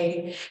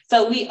everything.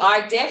 So we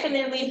are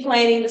definitely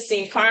planning the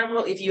STEAM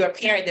Carnival. If you're a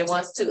parent that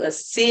wants to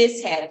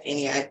assist, have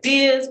any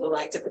ideas, would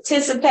like to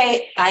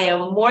participate, I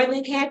am more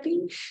than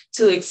happy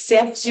to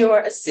accept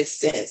your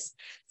assistance.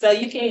 So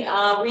you can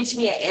reach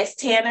me at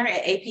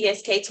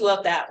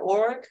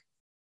stanner@apsk12.org.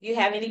 Do you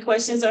have any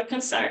questions or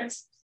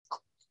concerns?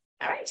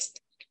 All right.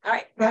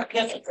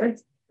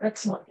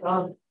 Excellent.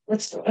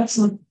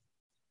 Excellent.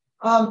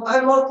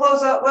 I will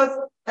close out with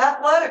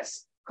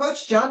athletics.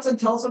 Coach Johnson,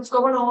 tell us what's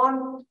going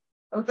on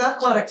with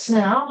athletics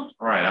now.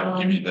 All right, I will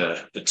give you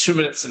the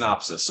 2-minute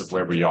synopsis of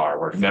where we are.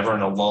 We're never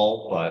in a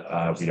lull,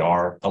 but we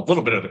are a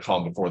little bit of the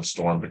calm before the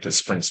storm because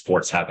spring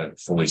sports haven't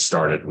fully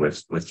started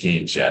with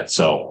games yet.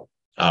 So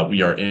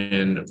We are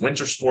in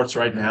winter sports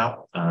right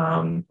now.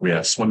 We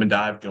have swim and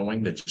dive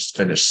going that just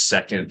finished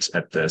second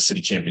at the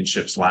city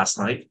championships last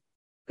night.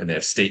 And they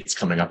have states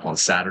coming up on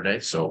Saturday.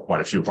 So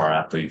quite a few of our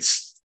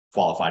athletes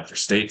qualified for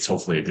states,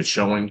 hopefully a good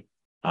showing.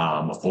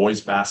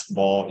 Boys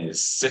basketball is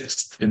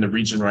 6th in the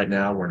region right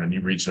now. We're in a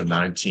new region of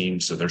 9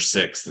 teams. So they're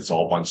 6th. It's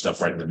all bunched up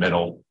right in the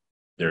middle.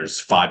 There's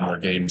 5 more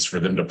games for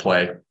them to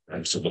play.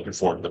 I'm so looking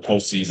forward to the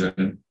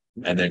postseason.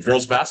 And then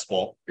girls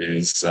basketball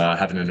is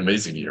having an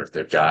amazing year.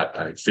 They've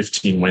got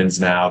 15 wins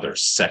now. They're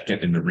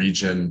 2nd in the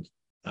region.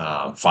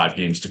 5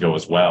 games to go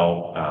as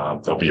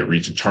well. There'll be a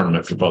region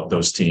tournament for both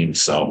those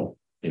teams. So,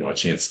 a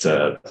chance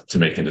to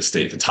make into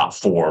state. The top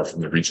 4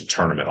 from the region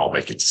tournament all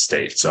make it to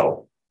state.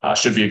 So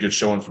should be a good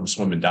showing from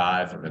swim and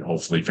dive. And then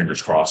hopefully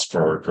fingers crossed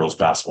for girls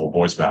basketball,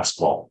 boys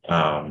basketball.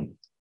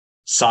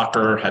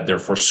 Soccer had their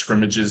first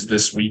scrimmages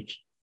this week.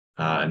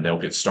 And they'll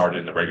get started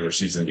in the regular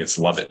season against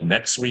Lovett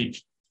next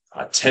week.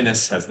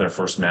 Tennis has their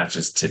first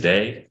matches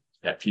today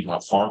at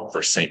Piedmont Park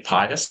for St.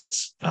 Pius.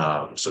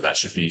 So that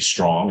should be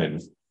strong.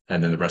 And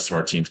then the rest of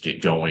our teams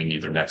get going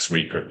either next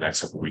week or the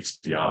next couple of weeks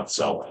beyond.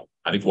 So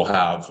I think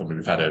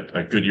we've had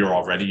a good year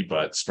already,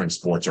 but spring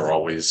sports are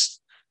always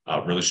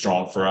really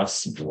strong for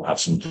us. We'll have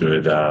some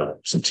good,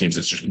 some teams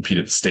that should compete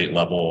at the state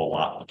level. A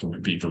lot can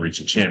compete for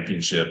region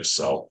championships.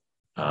 So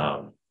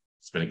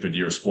it's been a good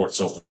year of sports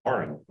so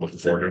far and looking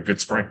forward to a good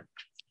spring.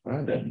 All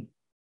right, then.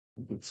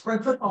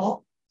 Spring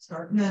football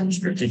starting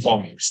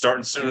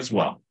starting soon as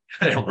well.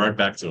 Right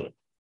back to it.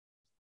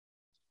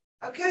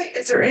 Okay,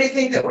 is there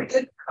anything that we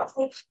did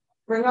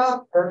bring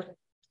up or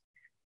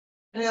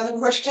any other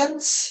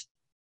questions?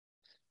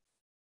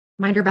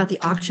 Reminder about the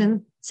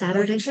auction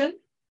Saturday.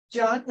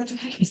 John?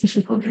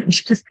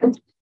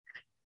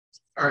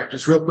 All right,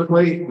 just real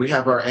quickly, we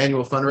have our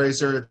annual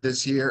fundraiser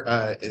this year.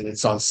 And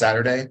it's on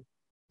Saturday.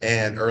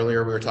 And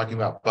earlier we were talking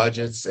about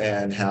budgets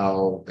and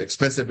how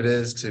expensive it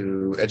is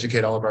to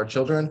educate all of our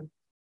children.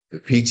 The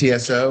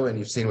PTSO, and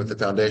you've seen with the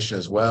foundation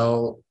as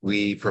well,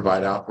 we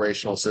provide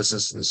operational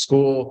assistance to the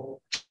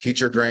school,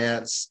 teacher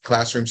grants,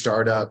 classroom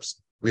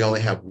startups. We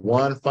only have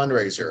one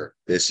fundraiser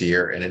this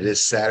year, and it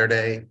is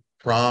Saturday,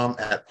 prom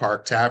at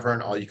Park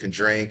Tavern, all you can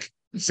drink,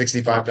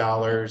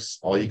 $65,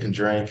 all you can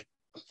drink.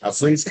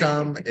 Please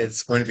come.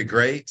 It's going to be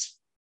great.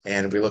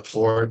 And we look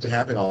forward to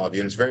having all of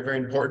you. And it's very, very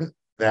important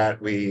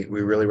that we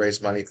really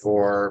raise money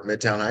for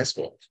Midtown High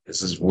School.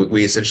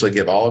 We essentially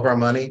give all of our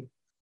money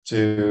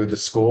to the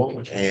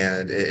school,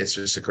 and it's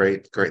just a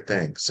great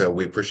thing. So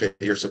we appreciate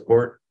your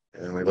support,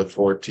 and we look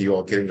forward to you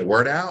all getting the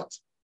word out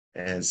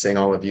and seeing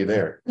all of you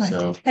there. Right.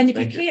 So, and if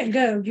you can't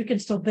go, you can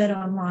still bid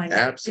online.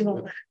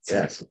 Absolutely.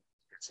 Yes.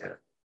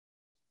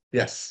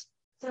 Yes.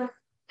 So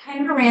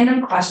kind of a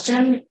random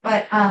question,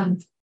 but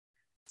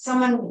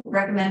someone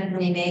recommended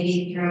me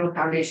maybe through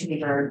Foundation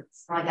Beaver,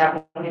 something like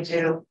that, wanted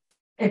to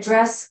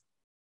address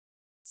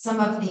some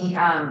of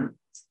the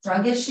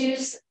drug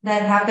issues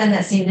that happen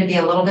that seem to be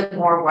a little bit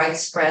more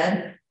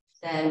widespread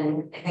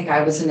than I think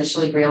I was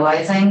initially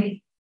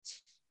realizing.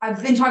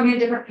 I've been talking to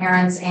different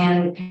parents,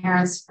 and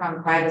parents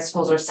from private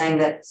schools are saying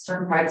that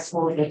certain private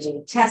schools will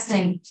do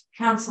testing,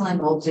 counseling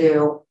will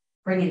do,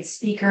 bring in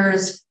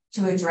speakers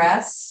to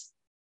address,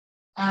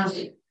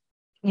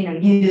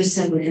 use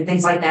and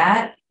things like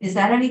that. Is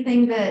that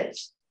anything that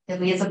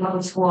we as a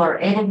public school are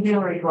able to do,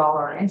 or you all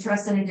are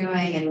interested in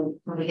doing, and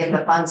when we get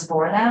the funds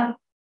for that?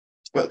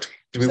 Well,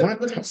 do we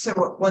want to say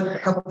a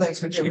couple of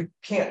things? We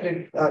can't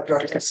do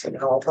drug testing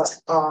at all,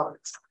 but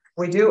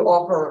we do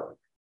offer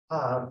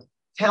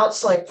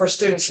counseling for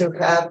students who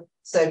have,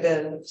 say,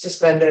 been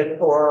suspended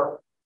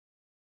for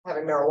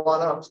having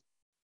marijuana,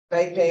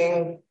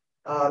 vaping.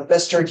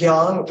 Mr.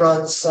 Young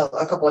runs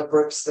a couple of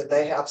groups that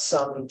they have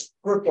some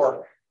group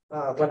work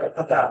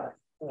about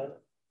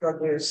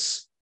drug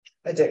use,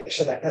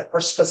 addiction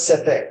for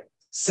specific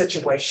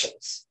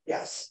situations.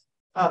 Yes.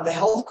 The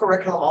health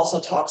curriculum also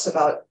talks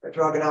about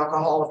drug and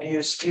alcohol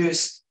abuse.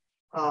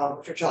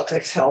 If your child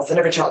takes health, and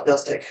every child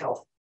does take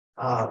health.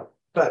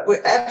 But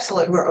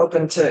we're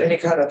open to any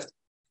kind of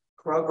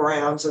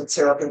programs, and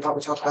Sarah can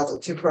probably talk about the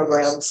 2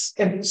 programs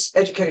in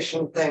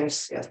education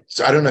things. Yeah.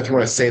 So I don't know if you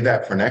want to save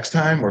that for next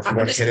time, or if you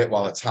want to hit it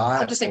while it's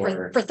hot. I'll just say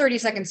for 30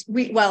 seconds,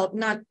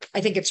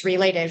 I think it's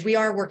related. We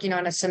are working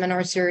on a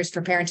seminar series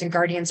for parents and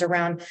guardians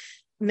around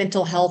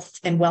mental health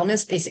and wellness,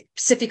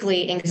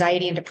 specifically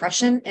anxiety and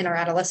depression in our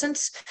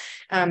adolescents.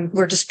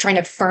 We're just trying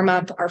to firm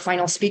up our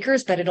final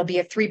speakers, but it'll be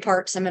a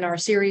 3-part seminar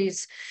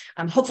series,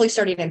 hopefully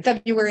starting in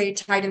February,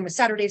 tied in with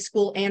Saturday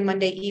school and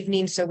Monday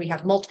evening. So we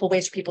have multiple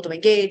ways for people to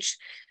engage.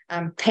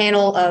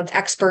 Panel of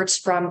experts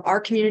from our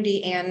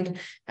community and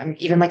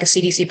even like a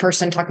CDC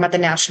person talking about the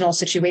national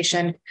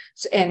situation,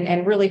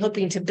 and really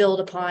hoping to build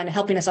upon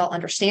helping us all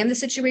understand the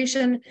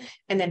situation,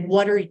 and then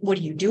what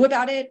do you do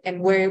about it,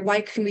 and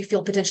why can we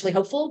feel potentially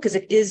hopeful, because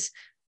it is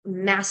a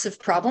massive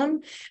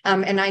problem,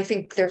 and I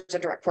think there's a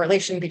direct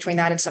correlation between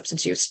that and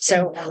substance use.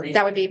 So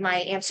that would be my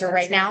answer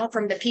right now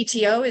from the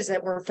PTO, is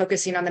that we're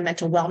focusing on the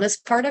mental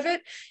wellness part of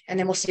it, and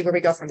then we'll see where we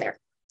go from there.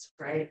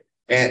 Right.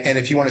 And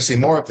if you want to see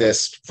more of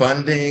this,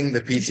 funding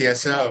the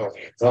PTSO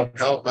will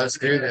help us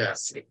do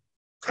this.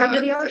 Come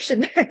to the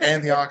auction.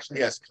 And the auction,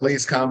 yes,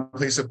 please come,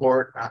 please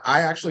support.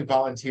 I actually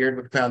volunteered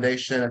with the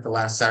foundation at the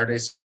last Saturday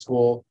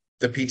school.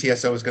 The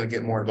PTSO is going to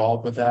get more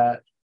involved with that.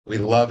 We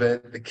love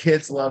it. The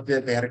kids loved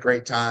it. They had a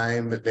great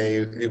time.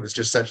 It was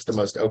just such the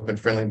most open,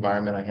 friendly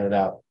environment. I handed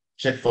out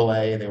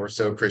Chick-fil-A and they were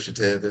so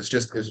appreciative. It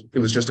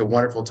was just a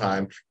wonderful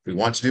time. We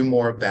want to do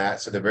more of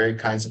that. So the very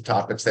kinds of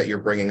topics that you're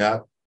bringing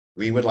up,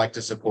 we would like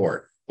to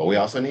support, but we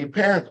also need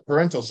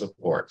parental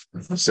support.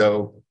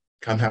 So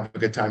come have a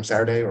good time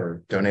Saturday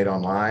or donate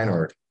online,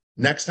 or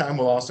next time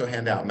we'll also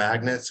hand out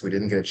magnets. We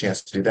didn't get a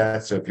chance to do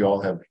that. So if you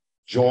all have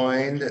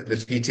joined the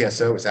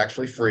PTSO, it's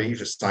actually free. You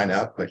just sign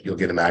up, but you'll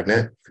get a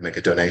magnet, you can make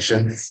a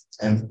donation.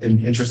 And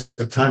in interest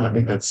of time, I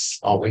think that's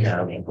all we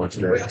have for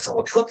today. We also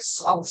will click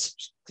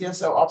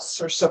TSO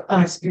officer. So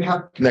you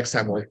have Next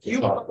time we'll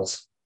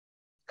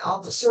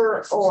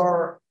officer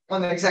or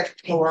on the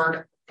executive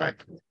board. Right.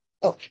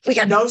 Oh, we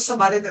got know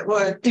somebody that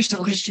would. There's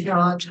no question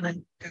on.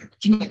 Can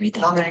you read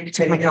that?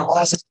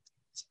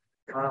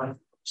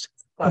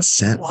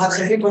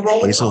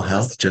 Hazel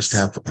Health just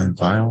have on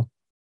file.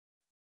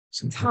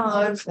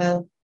 Times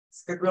and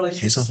it's good really.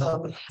 Hazel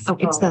Health.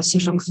 It's the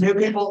social new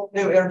people,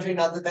 new energy.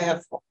 Now that they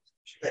have.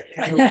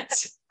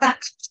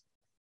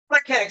 I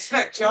can't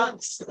expect John.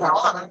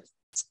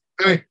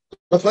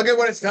 But look at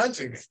what it's done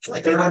to me.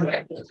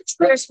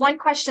 There's one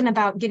question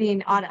about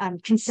getting on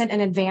consent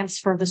in advance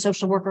for the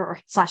social worker or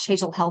 /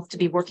 Hazel Health to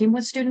be working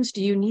with students.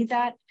 Do you need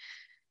that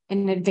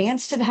in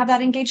advance to have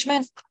that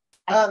engagement?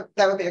 That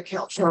would be a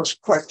counselor's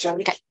question.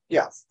 Okay.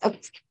 Yeah. Okay.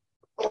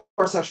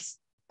 Or session.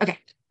 Okay.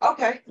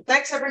 Okay.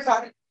 Thanks,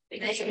 everybody.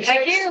 Thank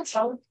you.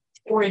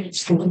 Or in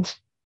school.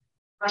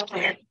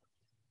 Okay.